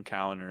one-on-one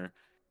encounter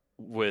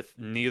with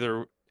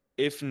neither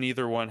if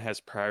neither one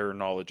has prior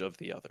knowledge of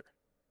the other.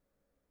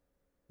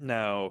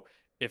 Now,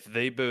 if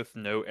they both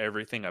know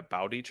everything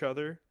about each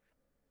other,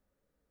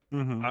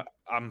 mm-hmm.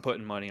 I'm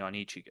putting money on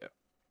Ichigo.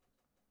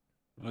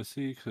 I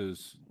see.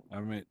 Because I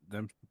mean,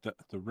 the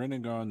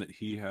Rinnegan that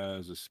he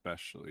has,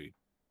 especially,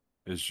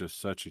 is just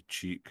such a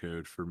cheat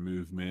code for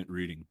movement,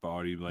 reading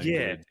body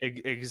Yeah, language.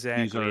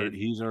 exactly.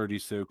 He's already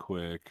so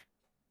quick.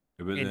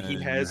 But And he then you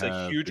has a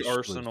have huge the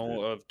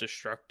arsenal Split. of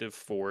destructive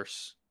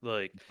force.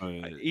 Like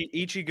But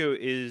Ichigo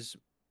is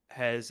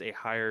has a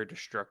higher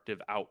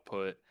destructive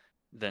output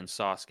than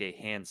Sasuke,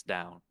 hands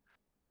down.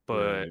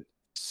 But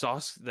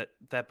Right.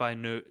 that by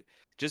no,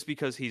 just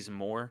because he's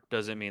more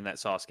doesn't mean that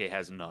Sasuke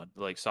has none.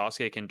 Like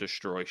Sasuke can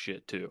destroy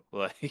shit too.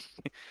 Like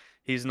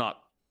he's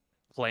not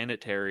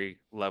planetary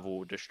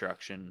level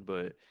destruction,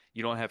 but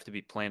you don't have to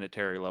be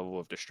planetary level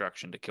of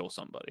destruction to kill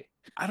somebody.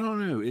 I don't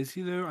know. Is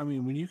he though? I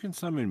mean, when you can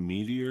summon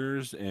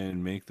meteors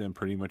and make them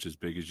pretty much as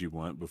big as you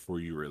want before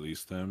you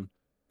release them,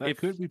 that If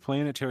could be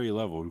planetary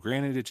level.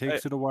 Granted, it uh,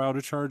 takes it a while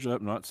to charge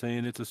up. Not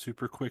saying it's a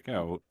super quick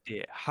out,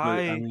 yeah, but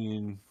I high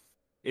mean,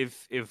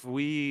 if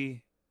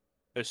we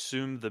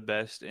assume the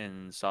best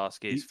in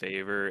Sasuke's he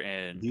favor,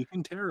 and he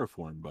can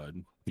terraform,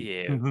 bud.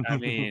 yeah, I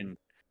mean,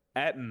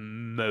 at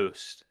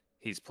most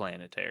he's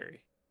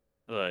planetary.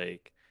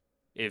 Like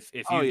if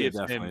Oh you yeah, give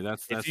him definitely.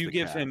 That's if that's you the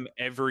give cap. him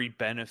every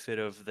benefit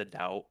of the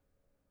doubt,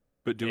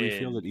 But do we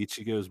feel that and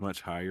Ichigo is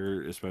much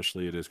higher,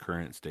 especially at his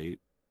current state?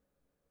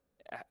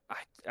 I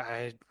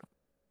I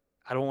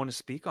I don't want to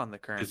speak on the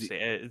current Because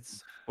state.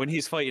 It's when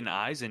he's fighting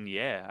Aizen,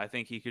 yeah, I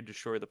think he could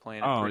destroy the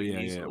planet oh pretty yeah,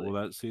 yeah.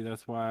 Well, easily.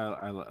 that's why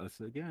that's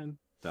again,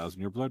 Thousand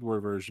Year Blood War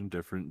version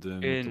different than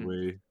the And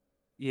way.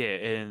 yeah,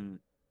 and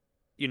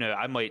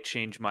I might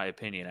change my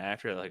opinion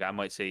after. Like I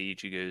might say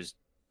Ichigo's,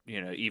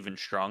 even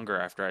stronger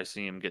after I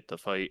see him get to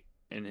fight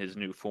in his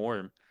new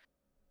form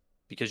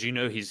because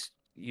he's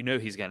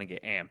gonna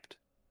get amped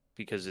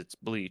because it's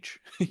Bleach.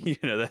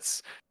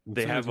 That's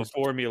they Inside have a his,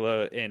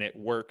 formula and it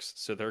works,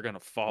 so they're gonna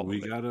follow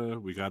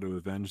it. we gotta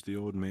avenge the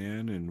old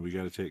man, and we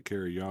gotta take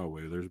care of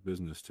Yahweh. There's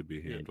business to be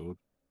Yeah. handled.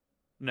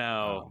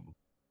 Now, Um,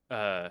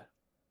 uh,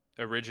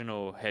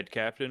 original head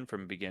captain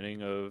from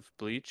beginning of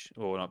Bleach.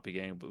 Well, not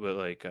beginning, but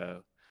like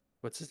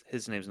what's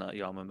his name's not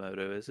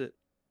Yamamoto, is it?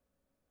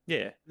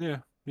 Yeah,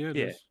 yeah, yeah, it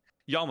yeah. is.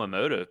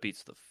 Yamamoto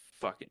beats the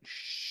fucking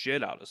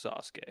shit out of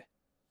Sasuke.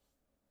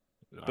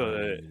 I But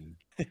mean,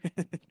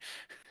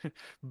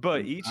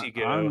 but I,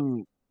 Ichigo,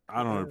 I'm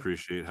I don't uh,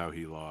 appreciate how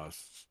he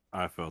lost.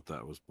 I felt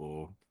that was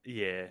bull.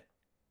 yeah.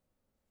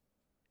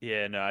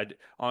 Yeah, no,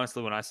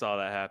 honestly when I saw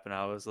that happen,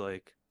 I was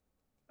like,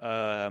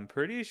 I'm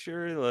pretty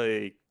sure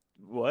like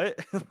what?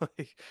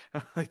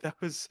 like that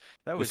was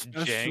jank.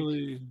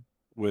 Especially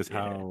with Yeah.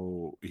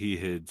 how he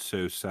had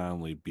so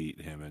soundly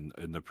beat him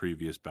in the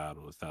previous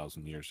battle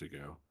 1,000 years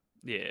ago.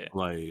 Yeah.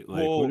 Like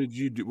what Well, did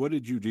you do? What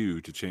did you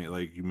do to change?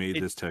 Like you made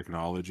this it's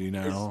technology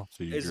as now,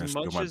 so you're as gonna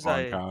steal much my as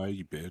I Bankai,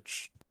 you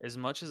bitch. as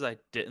much as I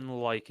didn't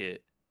like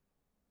it,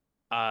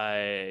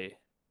 I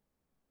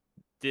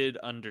did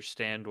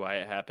understand why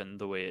it happened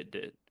the way it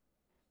did.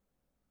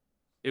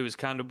 It was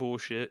kind of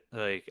bullshit.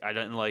 Like I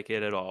didn't like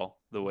it at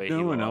all the way he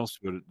No one lost.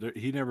 else would.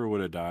 He never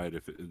would have died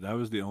if that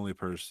was the only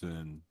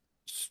person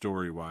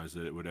story wise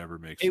that it would ever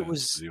make It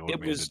sense for was the old it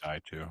man to was die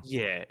to.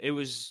 yeah, it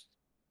was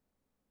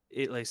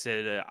it like I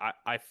said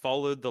I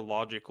followed the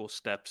logical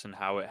steps and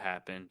how it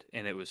happened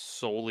and it was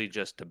solely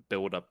just to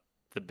build up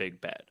the big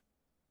bad.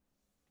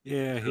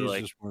 Yeah, So he's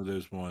like just one of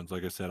those ones.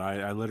 Like I said,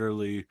 I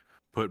literally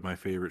put my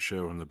favorite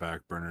show on the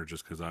back burner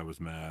just because I was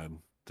mad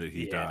that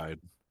he yeah, died.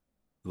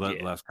 Let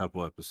yeah. last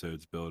couple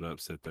episodes build up,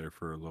 sit there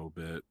for a little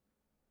bit,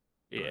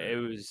 Yeah,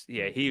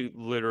 but he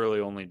literally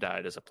only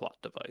died as a plot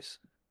device.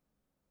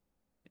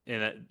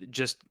 And that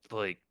just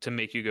like to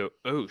make you go,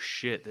 "Oh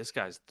shit, this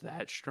guy's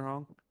that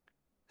strong."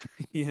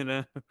 you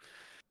know.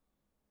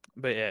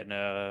 But yeah,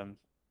 no.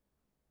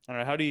 I don't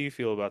know. How do you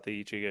feel about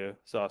the Ichigo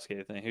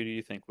Sasuke thing? Who do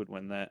you think would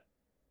win that?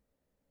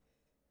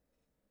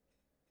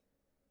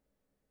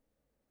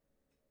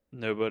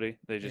 Nobody.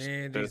 They just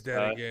And he's both dead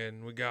die.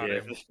 again. We got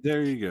Yeah. him.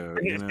 there you go.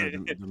 You know,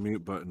 the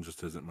mute button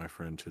just isn't my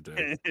friend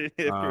today.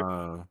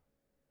 Uh,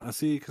 I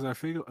see because I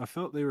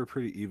felt they were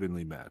pretty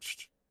evenly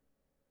matched.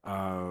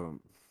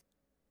 Um,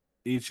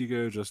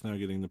 Ichigo just now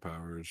getting the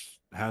powers,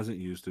 hasn't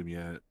used them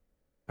yet,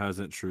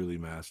 hasn't truly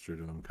mastered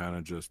them. Kind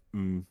of just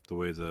the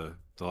way the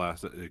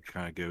last it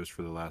kind of goes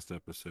for the last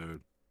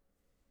episode.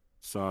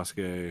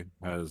 Sasuke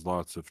has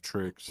lots of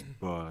tricks,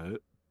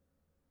 but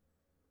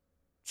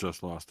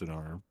just lost an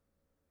arm.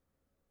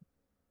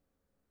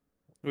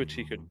 Which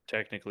he could Mm.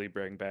 technically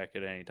bring back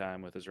at any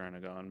time with his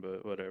Renegon,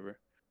 but whatever.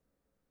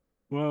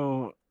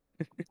 Well,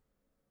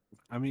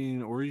 I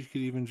mean, or you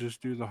could even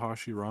just do the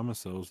Hashirama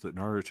cells that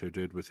Naruto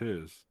did with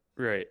his.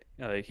 Right.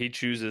 Like he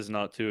chooses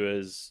not to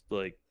as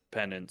like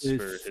penance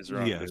for It's his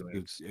yes,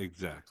 wrongdoings.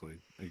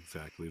 exactly,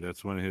 exactly.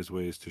 That's one of his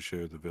ways to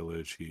show the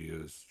village he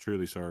is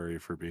truly sorry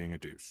for being a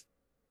douche.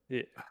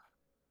 Yeah.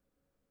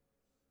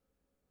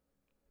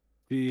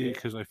 See, Yeah.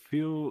 because I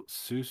feel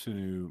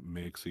Susanoo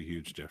makes a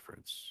huge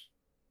difference,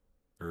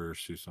 or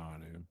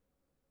Susanoo.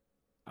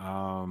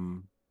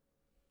 Um,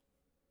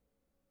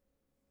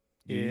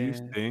 do you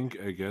Yeah. think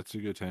a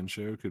Getsuga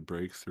Tensho could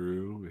break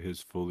through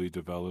his fully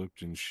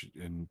developed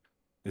and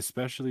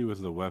especially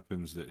with the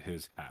weapons that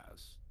his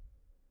has?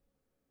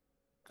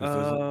 Because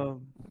doesn't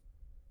Um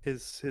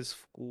his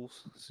full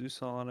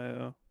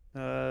Susanoo.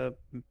 Uh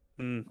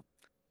mm,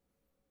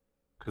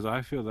 because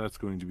I feel that's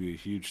going to be a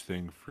huge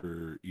thing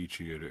for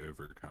Ichigo to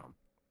overcome.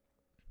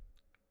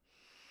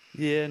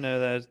 yeah, no,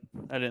 that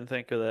I didn't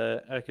think of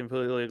that. I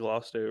completely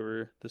glossed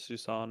over the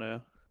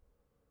Susanoo.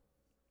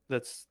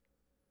 That's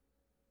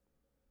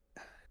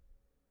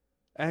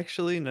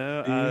actually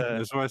no. See,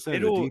 that's why I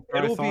said the deeper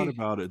I It'll thought be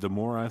about it, the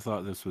more I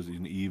thought this was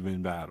an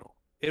even battle.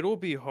 it'll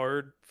be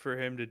hard for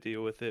him to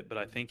deal with it, but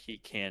I think he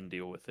can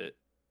deal with it.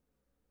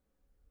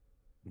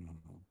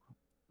 Mhm.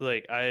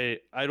 Like I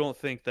don't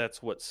think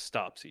that's what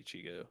stops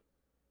Ichigo.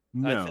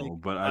 No,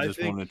 but I I just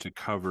think wanted to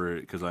cover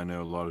it because I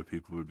know a lot of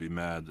people would be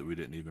mad that we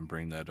didn't even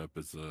bring that up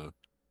as a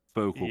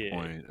focal yeah,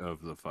 point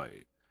of the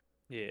fight.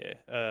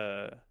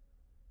 yeah.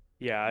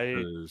 Yeah,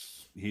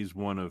 Because he's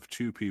one of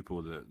two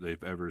people that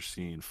they've ever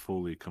seen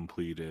fully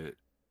complete it.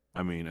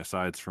 I mean,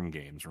 aside from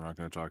games, we're not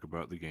going to talk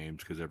about the games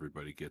because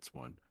everybody gets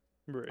one.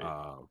 right.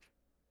 Uh,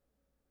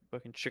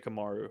 Fucking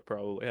Shikamaru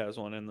probably has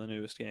one in the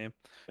newest game.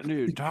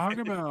 dude, talk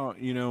about,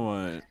 you know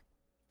what?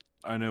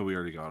 I know we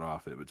already got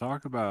off it, but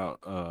talk about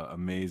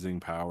amazing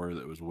power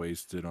that was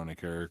wasted on a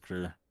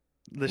character.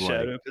 The Like,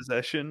 Shadow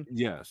Possession.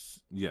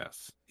 yes.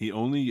 He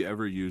only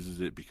ever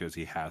uses it because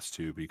he has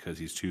to, because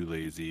he's too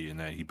lazy and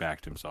that he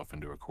backed himself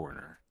into a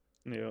corner.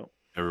 Yeah.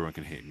 Everyone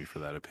can hate me for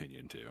that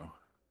opinion too.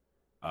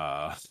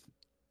 Uh,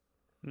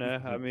 No,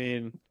 I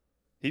mean,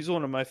 he's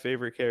one of my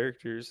favorite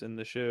characters in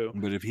the show.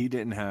 but if he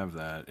didn't have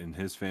that and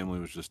his family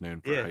was just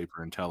known for Yeah.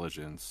 hyper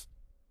intelligence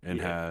and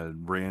Yeah.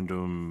 had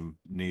random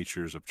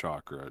natures of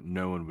chakra,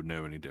 no one would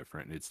know any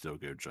different. It'd still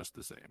go just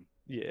the same.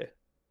 Yeah.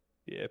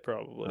 Yeah,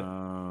 probably.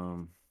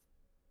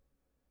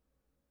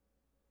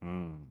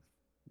 Hmm.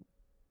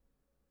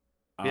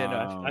 Yeah,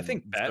 no, I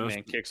think Batman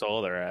Just kicks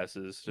all their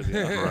asses, to be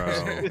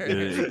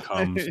bro,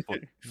 honest. it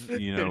comes.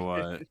 You know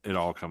what? It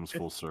all comes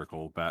full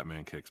circle.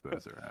 Batman kicks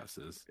both their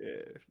asses.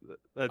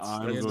 Yeah,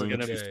 I'm the end of going the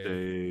to day.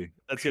 say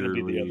that's gonna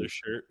be the other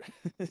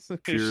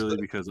shirt. purely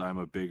because I'm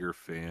a bigger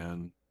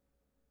fan.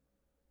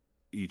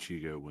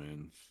 Ichigo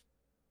wins.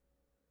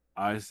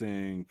 I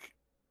think.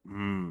 I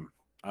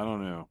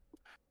don't know.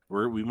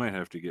 We might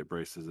have to get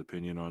Bryce's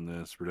opinion on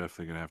this. We're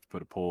definitely gonna have to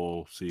put a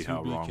poll, see To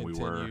how be wrong we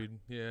were. continued.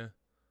 Yeah.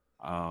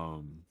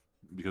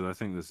 Because I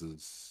think this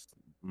is.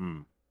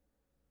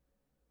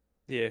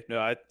 Yeah, no,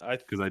 I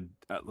Because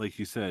like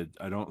you said,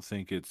 I don't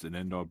think it's an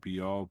end all be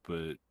all.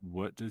 But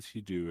what does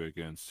he do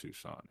against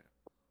Susanoo?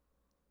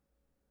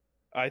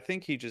 I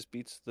think he just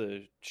beats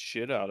the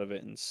shit out of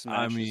it and I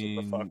smashes it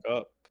the fuck mean,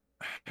 up.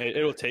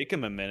 It'll take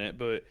him a minute,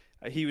 but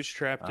he was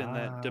trapped in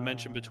that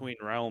dimension ah, between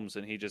realms,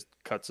 and he just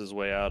cuts his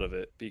way out of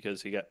it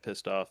because he got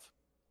pissed off.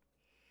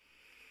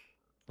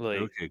 Like,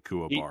 okay,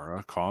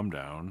 Kuwabara, calm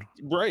down.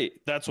 right,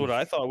 that's what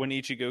I thought when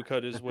Ichigo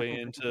cut his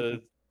way into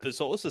the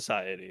Soul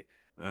Society.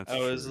 That's I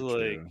was true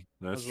like, too.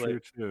 I That's was true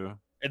like,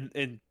 too.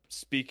 and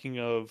speaking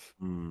of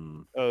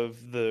Hmm.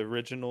 the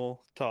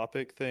original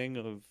topic thing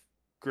of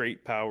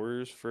great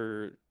powers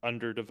for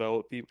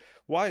underdeveloped people.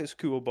 Why is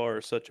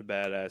Kuwabara such a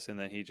badass and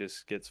then he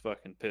just gets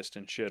fucking pissed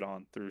and shit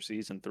on through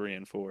season 3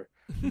 and 4?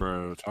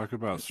 Bro, talk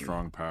about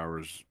strong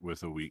powers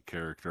with a weak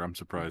character. I'm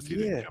surprised he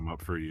didn't Yeah. come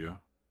up for you.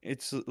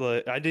 It's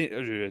like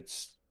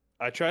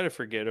I try to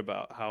forget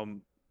about how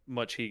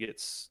much he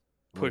gets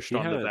Like pushed he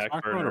on the had back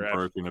talk about a burner after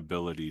broken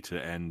ability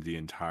to end the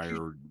entire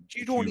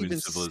you don't human even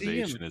see him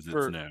civilization as it's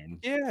for known.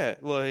 yeah,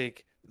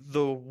 like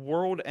the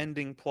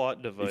world-ending plot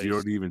You device.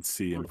 don't even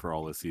see him for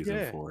all of season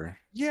Yeah. 4.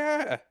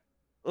 Yeah.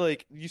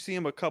 Like you see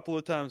him a couple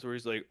of times where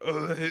he's like,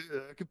 "Oh,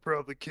 I could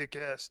probably kick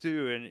ass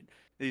too," and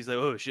he's like,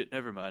 "Oh shit,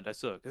 never mind, I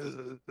suck."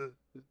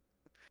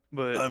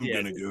 But I'm yeah,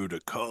 gonna go to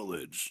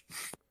college.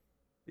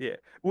 yeah.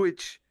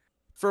 Which,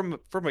 from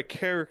a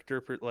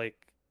character, like,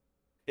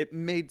 it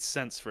made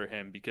sense for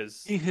him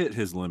because, He hit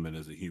his limit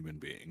as a human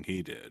being.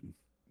 He did. and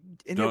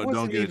it Don't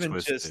wasn't get it even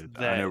just twisted.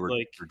 I know that.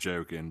 Like, we're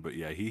joking, but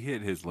yeah, he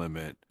hit his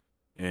limit,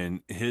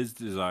 and his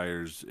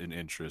desires and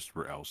interests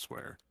were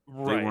elsewhere.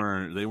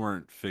 right? They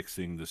weren't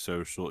fixing the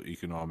social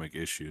economic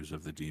issues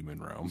of the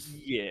demon realm.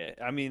 Yeah,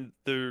 I mean,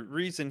 the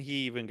reason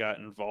he even got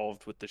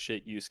involved with the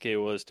shit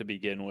Yusuke was to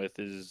begin with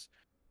is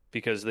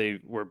because they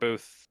were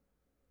both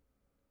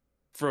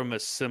from a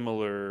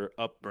similar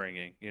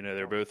upbringing. You know,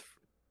 they're both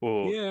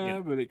well, you know, Yeah,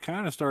 but it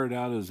kind of started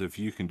out as if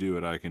you can do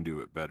it, I can do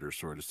it better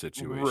sort of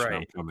situation. I'm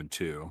right, coming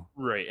too.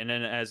 right. And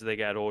then as they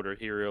got older,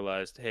 he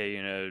realized, hey,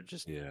 you know,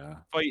 just Yeah.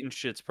 fighting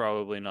shit's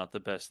probably not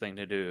the best thing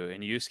to do.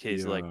 And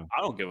Yusuke's like, Yeah.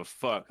 I don't give a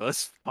fuck.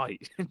 Let's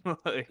fight.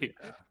 Like,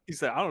 Yeah. he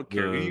said, I don't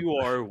care who The you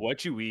are,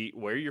 what you eat,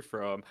 where you're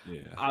from.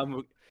 yeah.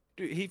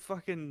 Dude, he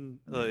fucking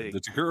Yeah, like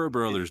the Takura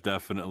brothers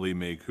definitely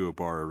made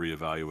Kuwabara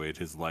reevaluate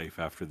his life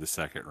after the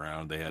second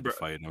round. They had to bro,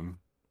 fight him,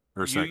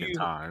 or Yu second Yu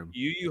time.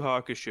 Yu Yu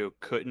Hakusho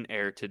couldn't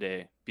air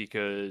today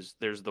because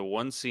there's the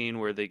one scene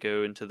where they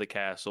go into the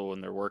castle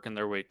and they're working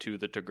their way to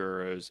the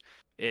Taguros,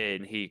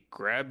 and he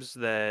grabs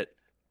that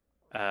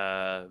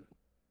uh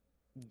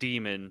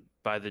demon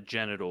by the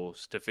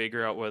genitals to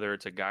figure out whether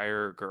it's a guy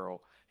or a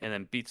girl, and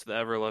then beats the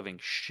ever loving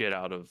shit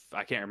out of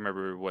I can't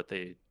remember what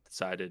they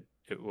decided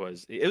it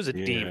was. It was a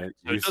demon,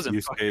 Yeah, so it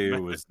doesn't fucking Yusuke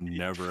matter. was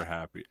never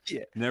happy.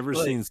 Yeah, Never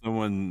like seen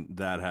someone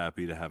that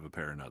happy to have a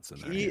pair of nuts in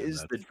their hand.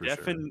 That's for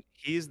sure.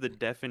 he is the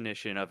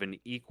definition of an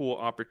equal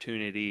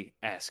opportunity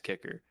ass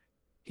kicker.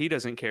 He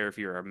doesn't care if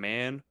you're a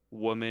man,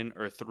 woman,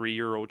 or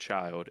 3-year-old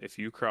child. If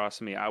you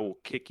cross me, I will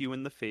kick you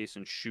in the face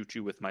and shoot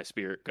you with my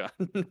spirit gun.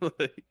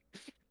 Like,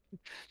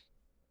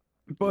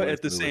 but at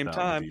With the or same without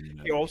the time, demon he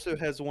energy. also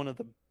has one of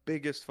the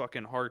biggest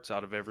fucking hearts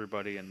out of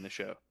everybody in the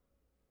show.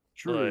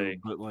 True, Like,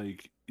 but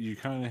like you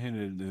kind of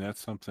hinted, and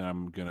that's something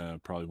I'm gonna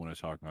probably want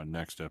to talk about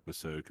next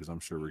episode because I'm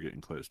sure we're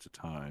getting close to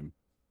time.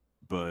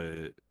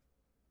 But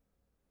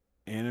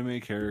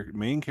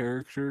main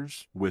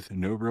characters with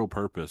no real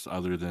purpose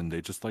other than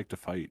they just like to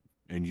fight,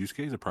 and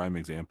Yusuke is a prime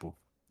example.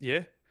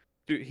 yeah.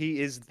 Dude, he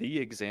is the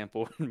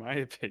example in my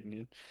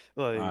opinion.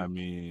 I Like,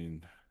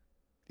 mean,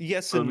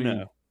 yes I and mean,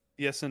 no.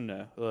 Yes and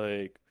no.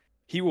 Like,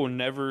 he will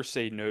never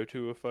say no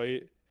to a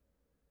fight,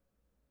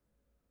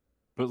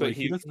 but but like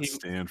he doesn't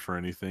stand for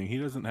anything. He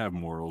doesn't have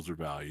morals or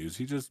values.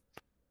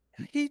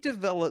 he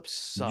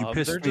develops You some. They're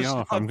pissed me just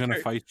off. not I'm gonna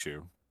very, fight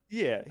you.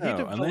 yeah, he No,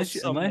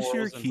 develops some unless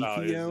you're morals and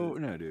values. Kikyo,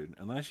 no, dude.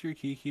 Unless you're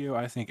Kikyo,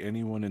 I think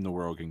anyone in the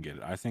world can get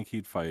it. I think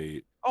he'd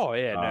fight. Oh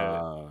yeah, no.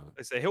 Uh,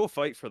 I say he'll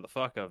fight for the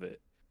fuck of it.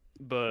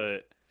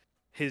 But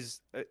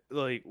his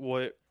like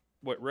what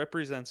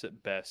represents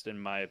it best in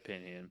my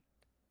opinion,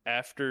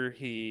 after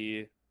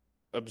he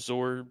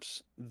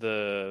absorbs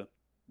the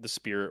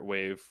spirit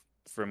wave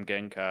from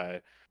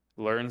Genkai,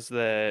 learns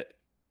that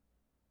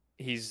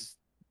he's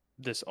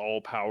this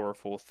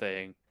all-powerful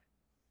thing.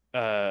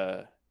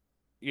 Uh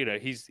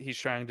he's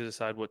trying to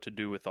decide what to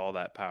do with all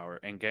that power,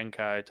 and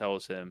Genkai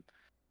tells him,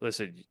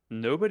 "Listen,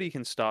 nobody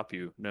can stop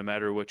you no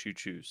matter what you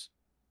choose.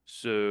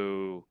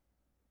 So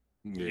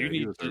you yeah, he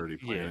need was to, already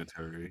yeah,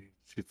 planetary.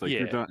 She's like,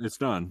 you're yeah, done. It's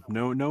done.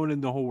 No one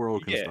in the whole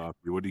world can yeah, stop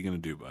you. What are you gonna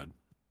do, bud?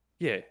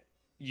 yeah.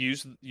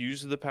 Use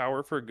the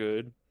power for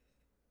good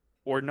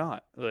or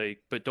not.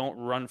 Like, but don't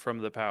run from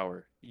the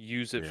power.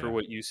 Use it for Yeah,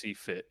 what you see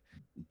fit."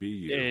 be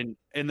you.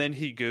 And then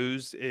he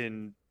goes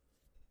and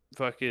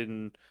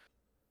fucking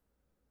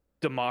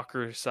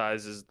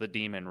democratizes the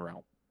demon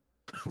realm.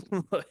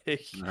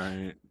 Like,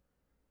 Right.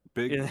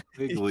 yeah,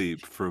 Big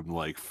leap from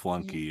like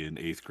flunky in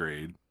 8th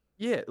grade.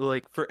 yeah,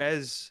 like for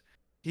as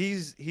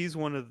he's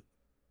one of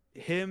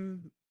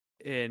him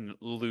and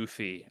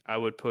Luffy, I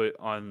would put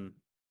on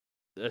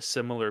a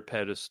similar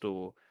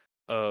pedestal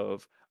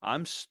of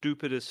I'm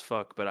stupid as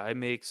fuck, but I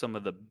make some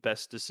of the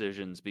best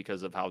decisions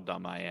because of how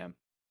dumb I am.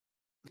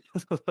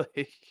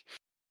 like,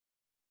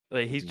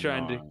 like he's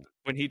trying to Not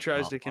when he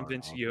tries not to far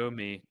convince off.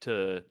 Yomi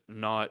to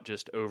not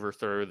just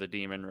overthrow the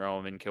demon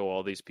realm and kill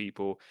all these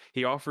people,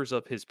 he offers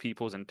up his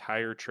people's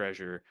entire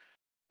treasure.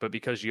 But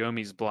because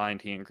Yomi's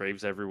blind, he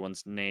engraves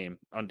everyone's name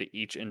onto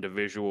each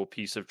individual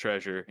piece of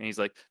treasure. And he's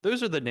like,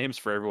 those are the names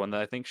for everyone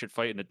that I think should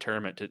fight in a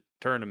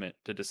tournament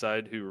to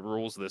decide who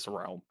rules this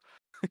realm.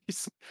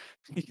 He's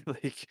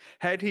like,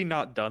 had he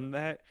not done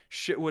that,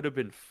 shit would have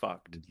been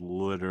fucked.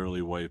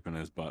 Literally wiping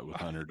his butt with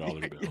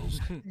 $100 bills.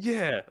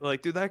 Yeah,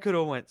 like dude, that could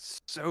have went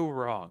so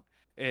wrong.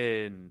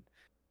 And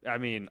I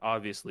mean,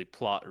 obviously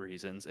plot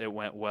reasons, it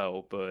went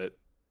well, but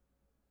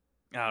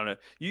I don't know.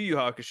 Yu Yu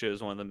Hakusho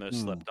is one of the most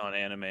Hmm. slept on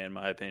anime in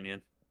my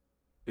opinion.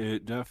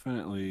 It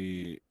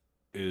definitely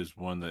is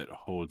one that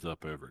holds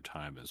up over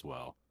time as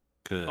well.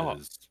 Oh,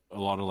 Because a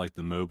lot of like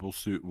the mobile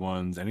suit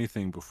ones,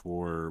 anything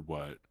before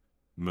what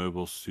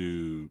Mobile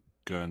Suit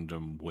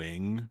Gundam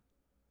Wing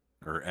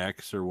or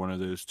X or one of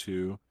those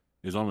two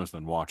is almost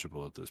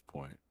unwatchable at this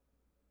point.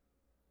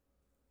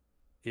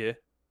 yeah.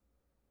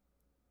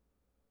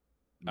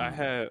 Mm. I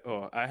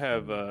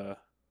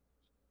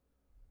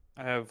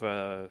have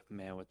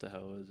man, what the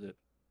hell is it?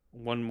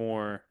 One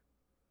more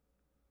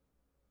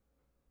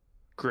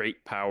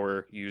great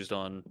power used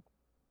on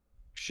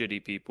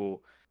shitty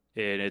people,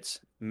 and it's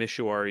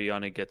Mishiwari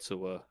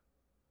Yanagetsuwa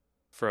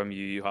from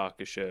Yu Yu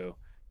Hakusho.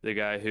 The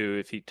guy who,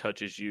 if he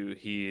touches you,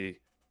 he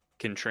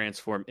can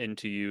transform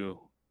into you,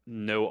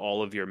 know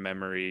all of your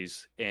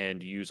memories,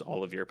 and use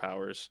all of your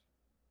powers.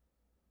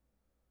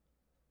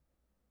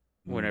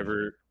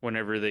 Mm.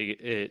 Whenever they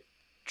get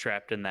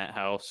trapped in that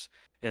house,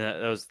 and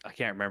that was I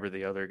can't remember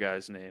the other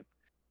guy's name,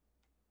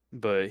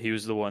 but he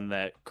was the one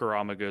that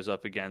Kurama goes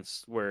up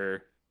against,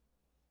 where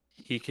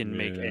he can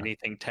make Yeah.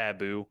 anything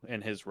taboo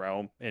in his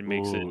realm and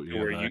makes it Oh, to yeah,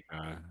 where that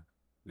guy.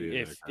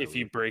 Yeah, that guy if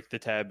you was. break the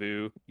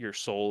taboo, your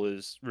soul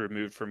is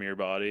removed from your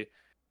body.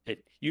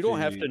 You don't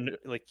have to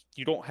See,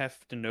 you don't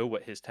have to know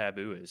what his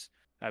taboo is.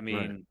 I right.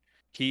 mean,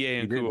 Hiei He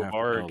and didn't have to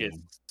Kuwabara tell gets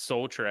them.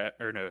 soul trap,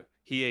 or no,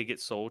 Hiei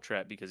gets soul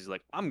trapped because he's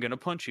like, I'm gonna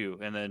punch you,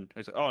 and then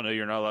he's like, oh no,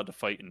 you're not allowed to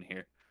fight in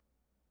here.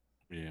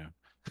 Yeah.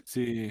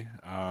 See,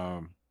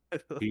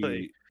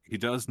 Like, he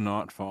does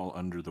not fall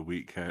under the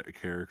weak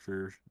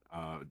character,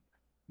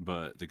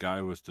 but the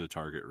guy with the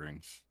target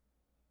rings.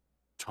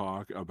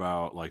 Talk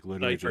about like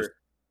literally just Sniper.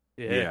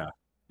 Yeah. yeah,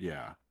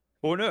 yeah.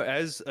 Well, no,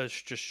 as a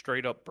just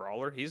straight up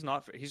brawler, he's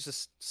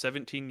just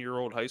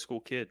 17-year-old high school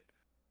kid.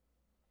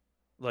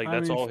 Like I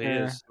that's mean, all he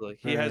fair, is. Like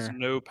he has fair,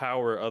 no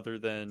power other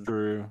than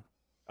true.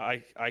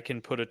 I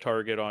can put a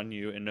target on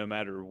you, and no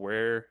matter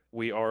where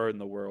we are in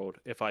the world,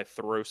 if I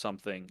throw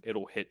something,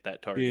 it'll hit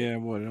that target. Yeah,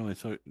 what it only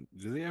took.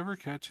 Did they ever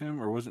catch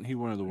him, or wasn't he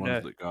one of the ones No,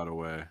 that got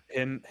away?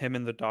 him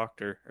and the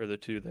doctor are the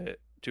two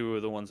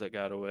of the ones that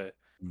got away.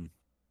 Mm.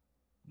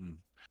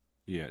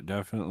 Yeah,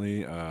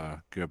 definitely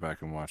go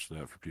back and watch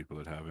that for people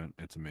that haven't.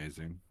 It's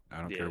amazing. I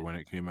don't care Yeah. when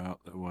it came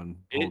out. That one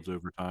It holds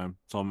over time.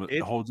 It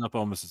it holds up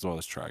almost as well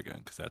as Trigun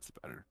because that's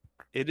better.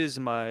 it is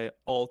my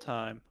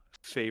all-time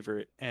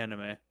favorite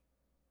anime.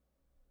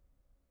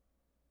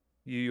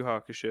 Yu Yu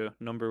Hakusho,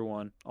 number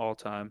one all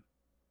time.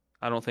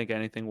 I don't think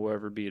anything will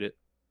ever beat it.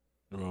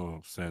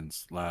 Oh,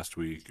 since last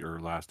week or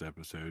last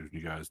episode,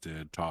 you guys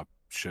did top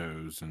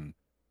shows, and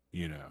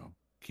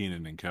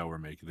Keenan and Kel were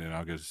making it.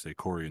 I'll just say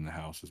Cory in the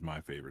House is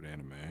my favorite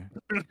anime.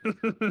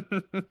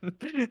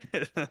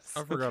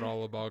 I forgot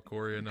all about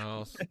Cory in the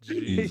House.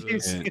 You-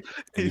 Jesus. and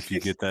if you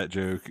get that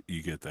joke,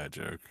 you get that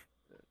joke.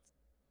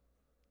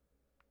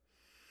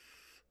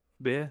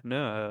 But yeah,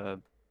 no,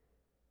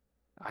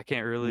 I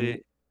can't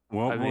really.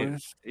 Well, I mean,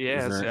 boys,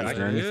 yeah, is Is there that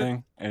it?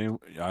 anything?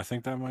 I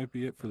think that might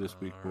be it for this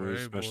week, All boys. right,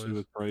 Especially boys.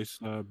 with Bryce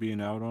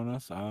being out on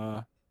us.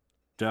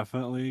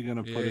 Definitely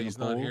gonna Yeah, put in a he's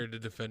not poll. here to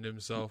defend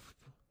himself.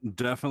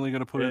 Definitely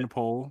gonna put in a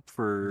poll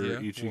for Yeah,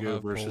 Ichigo we'll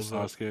have versus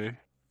polls up. Sasuke.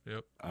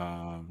 Yep.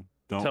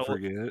 Don't Tell-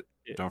 forget.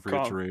 yeah, Don't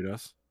forget to rate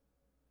us.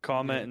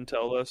 comment Yeah. and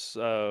tell us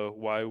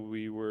why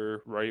we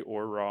were right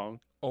or wrong.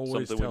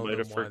 Always Something tell we might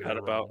them have why forgot they're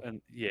about, wrong.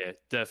 and yeah,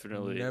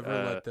 definitely. Never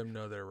let them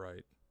know they're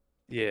right.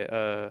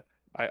 Yeah,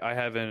 I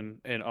have an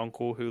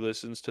uncle who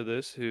listens to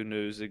this who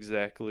knows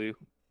exactly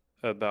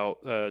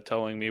about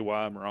telling me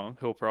why I'm wrong.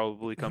 He'll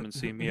probably come and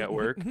see me at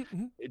work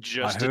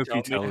just I to hope tell he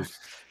me. tells.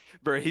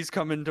 Bro, he's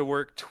coming to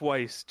work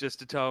twice just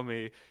to tell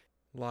me,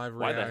 Live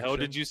why reaction. the hell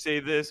did you say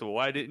this?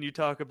 Why didn't you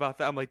talk about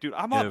that? I'm like, dude,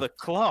 I'm on the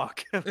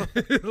clock.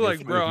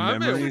 Like, bro,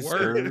 I'm at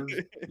work.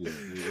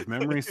 If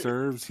memory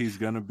serves, he's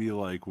gonna be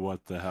like,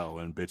 "What the hell?"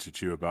 and bitch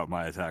at you about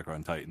my Attack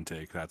on Titan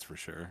take. That's for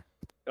sure.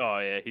 Oh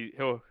yeah,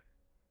 he'll.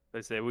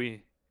 They say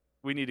we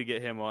need to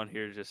get him on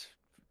here just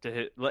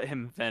to let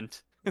him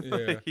vent.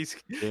 Yeah.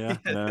 Yeah,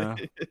 no.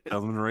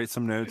 Tell him to write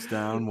some notes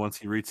down. Once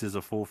he reaches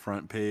a full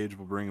front page,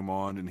 we'll bring him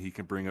on, and he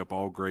can bring up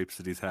all grapes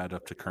that he's had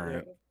up to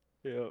current.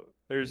 Yeah.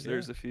 There's Yeah.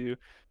 a few.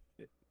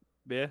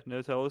 Yeah,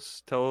 no, tell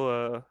us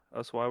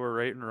why we're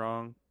right and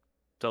wrong.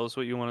 Tell us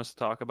what you want us to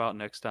talk about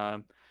next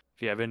time.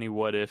 If you have any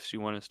what ifs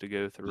you want us to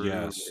go through.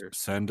 Yes,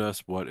 send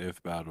us what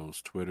if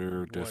battles,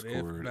 Twitter, What if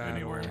Discord,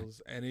 anywhere.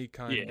 battles, any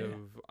kind Yeah.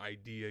 of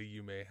idea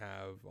you may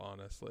have,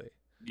 honestly.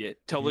 Yeah,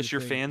 tell You us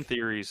your fan think-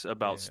 theories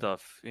about yeah.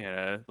 stuff.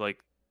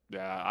 Like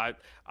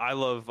I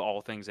love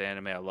all things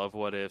anime. I love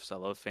what ifs. I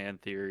love fan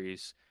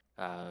theories.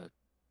 Like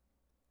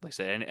I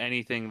said,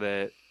 anything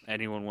that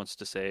anyone wants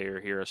to say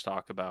or hear us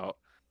talk about,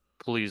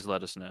 please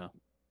let us know.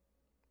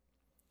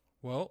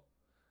 Well,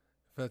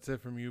 if that's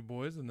it from you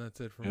boys, and that's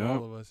it from Yep.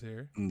 all of us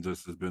here. And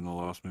this has been the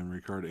Lost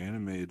Memory Card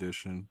Anime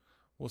Edition.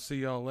 We'll see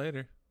y'all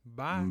later.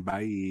 Bye.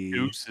 Bye.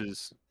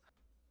 Deuces.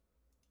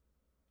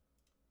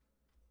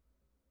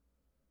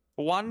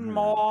 One Yeah.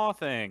 more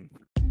thing.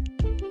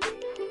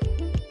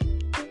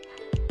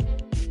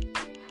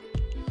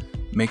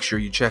 Make sure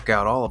you check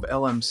out all of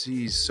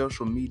LMC's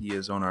social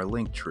medias on our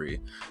link tree.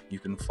 You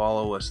can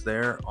follow us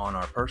there on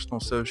our personal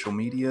social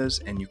medias,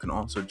 and you can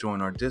also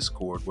join our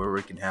Discord where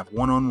we can have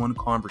one-on-one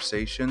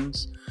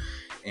conversations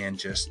and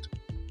just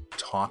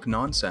talk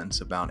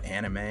nonsense about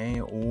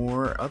anime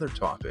or other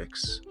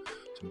topics.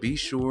 So be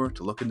sure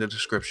to look in the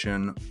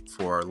description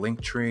for our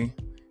link tree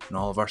and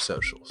all of our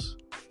socials.